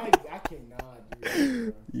cannot do that. Bro.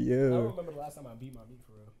 I Yeah. don't remember the last time I beat my meat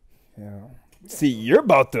for real. Yeah. See, you're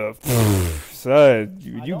about to, son.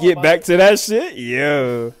 You get back to that shit,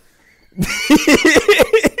 yeah.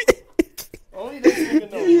 Only this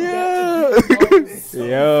nigga know. Yeah.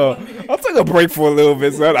 Yo, I took a break for a little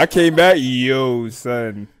bit, son. I came back, yo,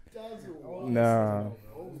 son. Nah,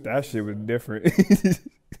 that shit was different. My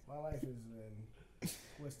life has been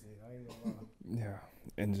twisted. I ain't gonna lie. Yeah,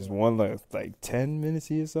 and just one like 10 minutes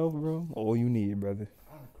to yourself, bro. All you need, brother.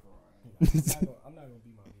 I'm not gonna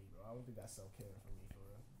beat my meat, bro. I don't think that's self-care for me, for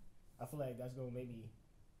real. I feel like that's gonna make me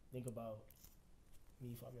think about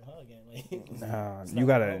me fucking her again. Like, Nah, it's you not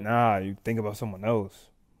gotta wrong. you think about someone else.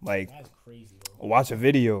 Like That's crazy, bro. watch a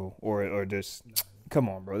video or just come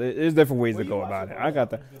on, bro. There's different ways to go about it. I got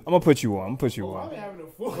that. I'm gonna put you on. I'm having a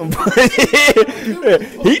full.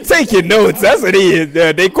 He taking notes. That's what he is.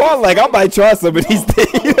 They call like I might try some of these things.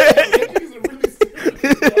 Niggas are really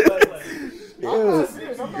serious. I'm not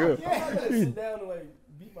serious. I'm not Good. gonna sit down and like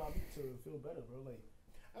beat my meat to feel better, bro. Like,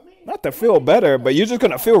 I mean, Not to feel better, but you're just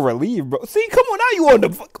gonna feel relieved, bro. See, come on, now you on the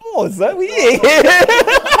come on, son. We ain't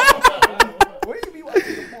where you be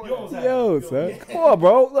watching the porn? Yo, son. Come on,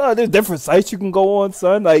 bro. There's different sites you can go on,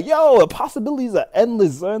 son. Like, yo, the possibilities are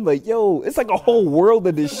endless, son. Like, yo, it's like a whole world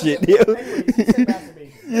of this shit, yo. Anyway,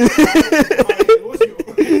 you said masturbation.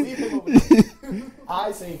 Leave him over there.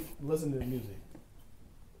 I say listen to the music.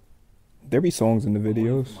 There be songs in the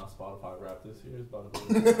videos. My Spotify rap this year is about to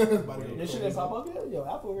be. This shit didn't pop up yet? Yo,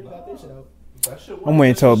 Apple already got this shit out. That shit I'm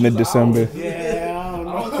waiting till works. It's mid-December. hours. yeah, I don't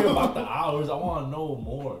I know. don't care about the hours. I want to know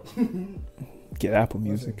more. Get Apple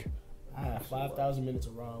Music. I have 5,000 minutes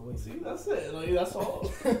of raw with See, that's it. Like, that's all.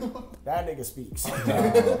 that nigga speaks.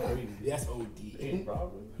 That's OD. Hey,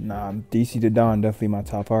 probably. Nah, DC the Don definitely my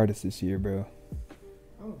top artist this year, bro.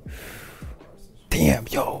 Damn,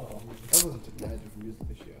 yo. I listened to Magic music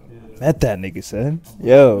this year. Met that nigga, son.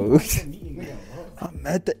 Yo. I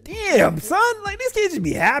met that. Damn, son. Like, this kid should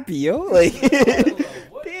be happy, yo. Like,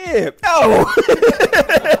 damn. No.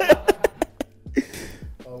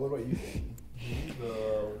 What about you?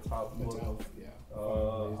 The top Mental book. health, yeah.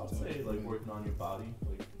 I'd say like working on your body,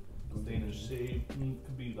 like staying in shape.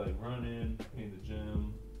 Could be like running, be in the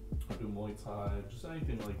gym, or do Muay Thai, just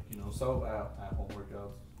anything like self at home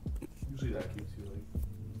workouts. Usually that keeps you like.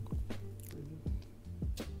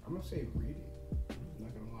 I'm gonna say reading. I'm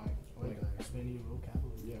not gonna lie. Like, expanding your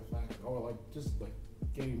vocabulary. yeah, facts. Or like just like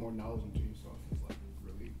getting more knowledge into yourself is like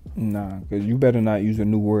really. Nah, because you better not use a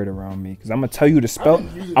new word around me. Because I'm going to tell you to spell. I've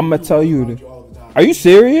been using I'm going to new tell words you around to. all the time. Are you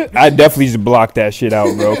serious? I definitely just blocked that shit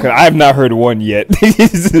out, bro. Because I have not heard one yet.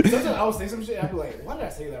 Sometimes I would say some shit. I'd be like, why did I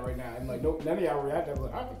say that right now? And like, no, none of y'all react. I'd be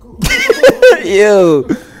like, alright, cool. Ew.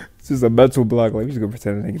 It's just a mental block. Like, we just gonna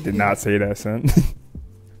pretend the nigga did not say that, son.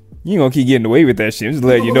 You ain't gonna keep getting away with that shit. I'm just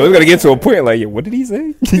letting you know. It's gonna get to a point like, yeah, what did he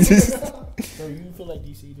say? So you feel like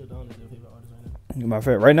DC the Don is your favorite artist right now? My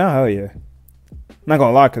favorite right now, hell yeah. I'm not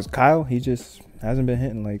gonna lie, cause Kyle, he just hasn't been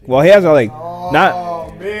hitting like. Well, he hasn't like not.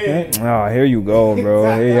 Oh man. Oh, here you go,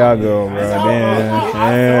 bro. Here y'all go, bro. Damn.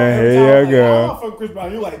 Yeah, here you I go. fuck Chris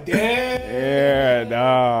Brown. You like, damn. Yeah,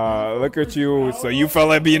 nah. Look at you. So you felt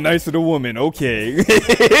like being nice to the woman. Okay. I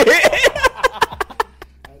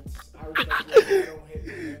respect you. I don't hate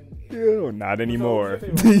you. Ew, not anymore.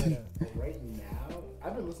 Right now,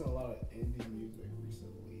 I've been listening to a lot of indie music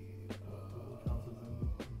recently.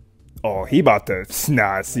 Oh, he about to.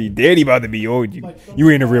 Nah, see, Daddy about to be old. You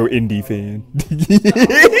ain't a real indie fan.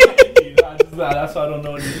 That's why I don't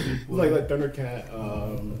know any people. Like Thundercat.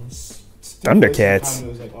 Thundercats?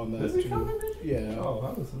 Kind of like on that Is he too. coming? Yeah. Oh,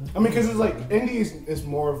 I listen. I mean, because it's like indie is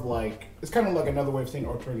more of like it's kind of like another way of saying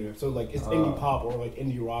alternative. So like it's indie pop or like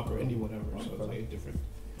indie rock or indie whatever. So it's like a different.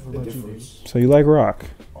 The difference. So you like rock?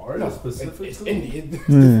 Artist No, specifically. it's indie.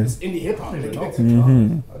 Mm. It's indie hip hop. I don't even know.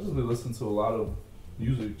 Mhm. I just been listening to a lot of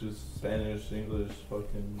Music, just Spanish, English,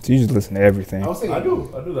 fucking. So you just listen to everything. I was saying, I do.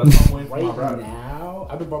 That's why I'm waiting for my right rap. now,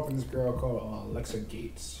 I've been bumping this girl called Alexa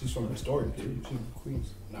Gates. She's from Historic, too. She's from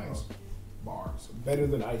Queens. Nice. Bars. Better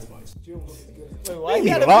than Ice Mice. She don't look as good.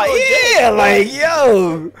 Yeah, like,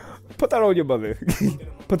 yo. Put that on your mother.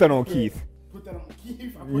 Put that on Keith. Put that on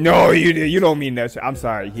Keith. No, you don't mean that shit. I'm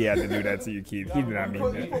sorry. He had to do that to you, Keith. He did not mean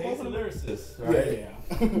that. He's a lyricist, Yeah, right? yeah.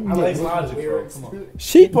 I like Logic, bro. Come on.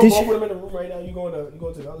 She Put did. both of them in the room right now. You going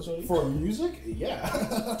to the other shorty? For music? Yeah.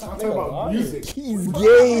 I'm talking about music. He's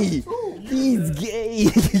gay. He's gay.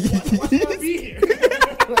 Why should I be here?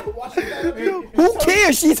 Why should I be here? Who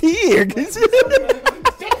cares? She's here.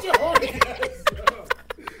 Shut your horny ass up.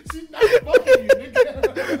 She's not fucking you,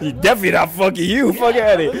 nigga. He definitely not fucking you. Fuck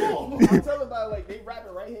out of here. I'm telling about like they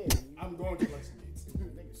rapping right here. I'm going to Alexa Gates.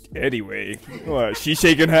 Anyway, what? She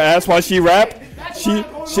shaking her ass while she rap.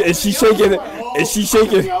 Is she shaking? Is she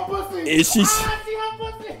shaking? Is she?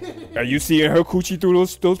 Are you seeing her coochie through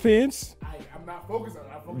those pants? I'm not focused on it.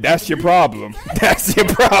 I'm focused That's your problem. That's your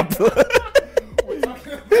problem.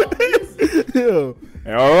 on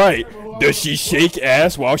All right. Does she shake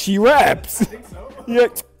ass while she raps? Yeah.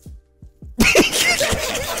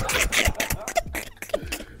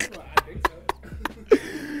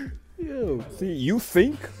 Yo, see, you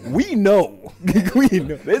think we know? We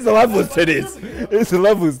know. There's levels to this. There's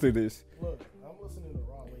levels to this. Look, I'm listening to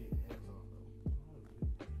Raw Late and Amazon,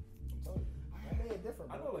 bro. I'm telling you, that man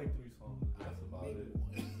different, I bro. know like 3 songs. That's about it.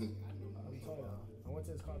 I'm telling you, I went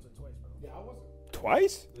to his concert twice, bro. Yeah, I wasn't.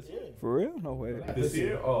 Twice? This year. For real? No way. This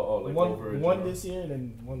year? Oh, like over One this year and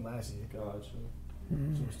then one last year. Gotcha.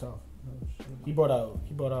 It was tough. He brought out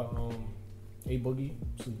A Boogie,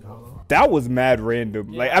 Sleepy Hollow. That was mad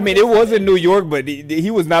random. Like, I mean, it was in New York, but he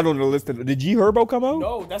was not on the list. Did G Herbo come out?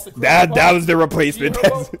 No, that's the crazy That part. was the replacement.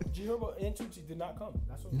 G Herbo and Tucci did not come.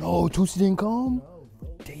 That's what No, Tucci didn't come? No, bro.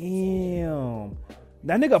 Damn.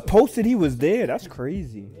 That nigga posted he was there. That's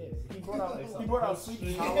crazy. Yeah, he brought out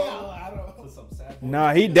Sleepy Hollow. I don't know. Put some sad boy.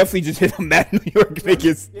 Nah, he definitely just hit a mad New York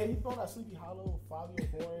niggas. Yeah, he brought out Sleepy Hollow, Fabio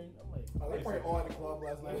Foreign. I'm like, Oh, they probably all at the club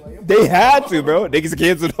last night. Like, They had to, bro. Niggas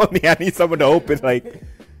canceled on me. I need someone to open. Like,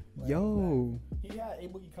 yo. he had A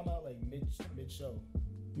Boogie come out like mid show.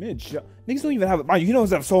 Mid-show. Niggas don't even have it. Mind you, he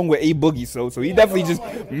doesn't have a song with A Boogie, so he definitely just,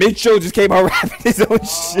 mid-show just came out rapping his own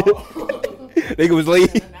shit. Nigga was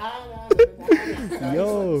late.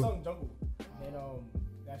 Yo. Song Jungle. And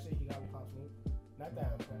that shit he got with Pop Smoke. Not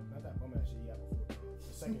that bum ass shit he got before.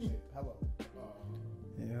 The second shit, Hello.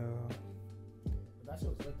 Yeah. But that shit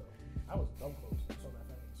was lit though. I was dumb close. So that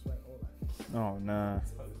thing sweat all that. Oh, nah. I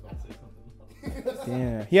was about to say something.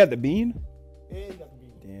 Damn. He had the bean? Yeah, he got the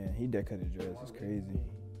beat. Damn, he dead cut his dress. It's crazy.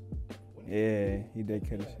 Yeah, he dead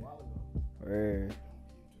cut his shit. Word.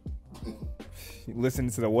 Listen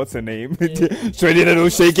to the what's her name? Straight into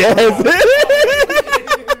those shake ass. Who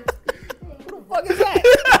the fuck is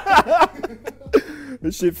that?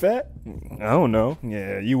 This shit fat? I don't know.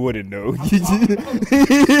 Yeah, you wouldn't know. Music.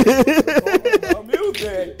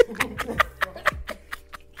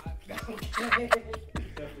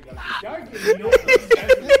 y'all getting no I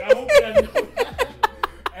hope that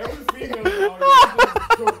every female out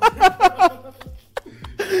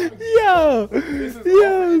Yo,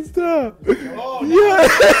 stop. Oh, Yo.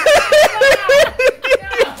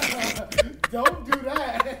 don't do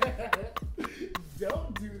that.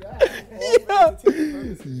 Don't do that.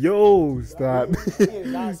 Yo, stop. That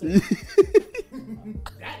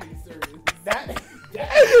is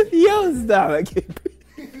service. Yo, stop. I can't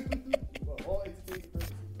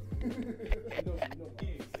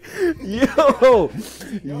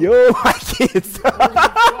Yo, I can't stop.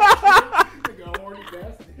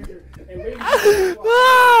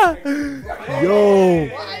 Ah!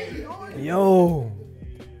 Yo.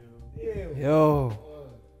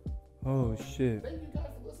 Oh shit.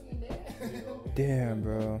 Damn,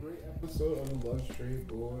 bro. Episode of the Love Straight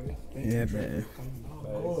Boy. Yeah, man.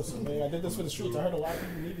 Oh, so man, I did this for the streets. I heard a lot of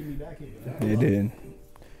people needed me back here. It did.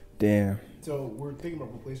 Damn. So we're thinking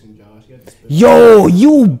about replacing Josh. You got to spit. Yo,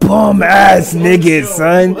 you bum ass nigga,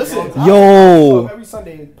 son. Listen, Yo. every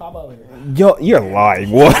Sunday pop out here. Yo, you're lying.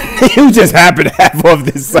 What? You just happened to have off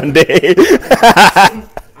this Sunday. I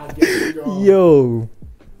guess you're Yo.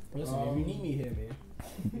 Listen, if you need me here, man.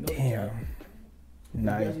 You know Damn.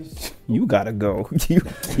 Nice. You gotta go. You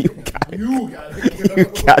gotta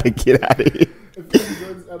gotta get out of here. If you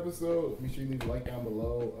enjoyed this episode, make sure you leave a like down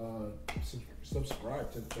below. Subscribe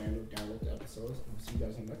to the channel, download the episodes. I'll see you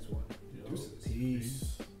guys in the next one. Deuces.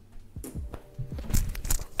 Peace.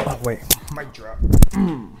 Oh wait, mic drop.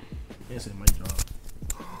 Yes, it might drop.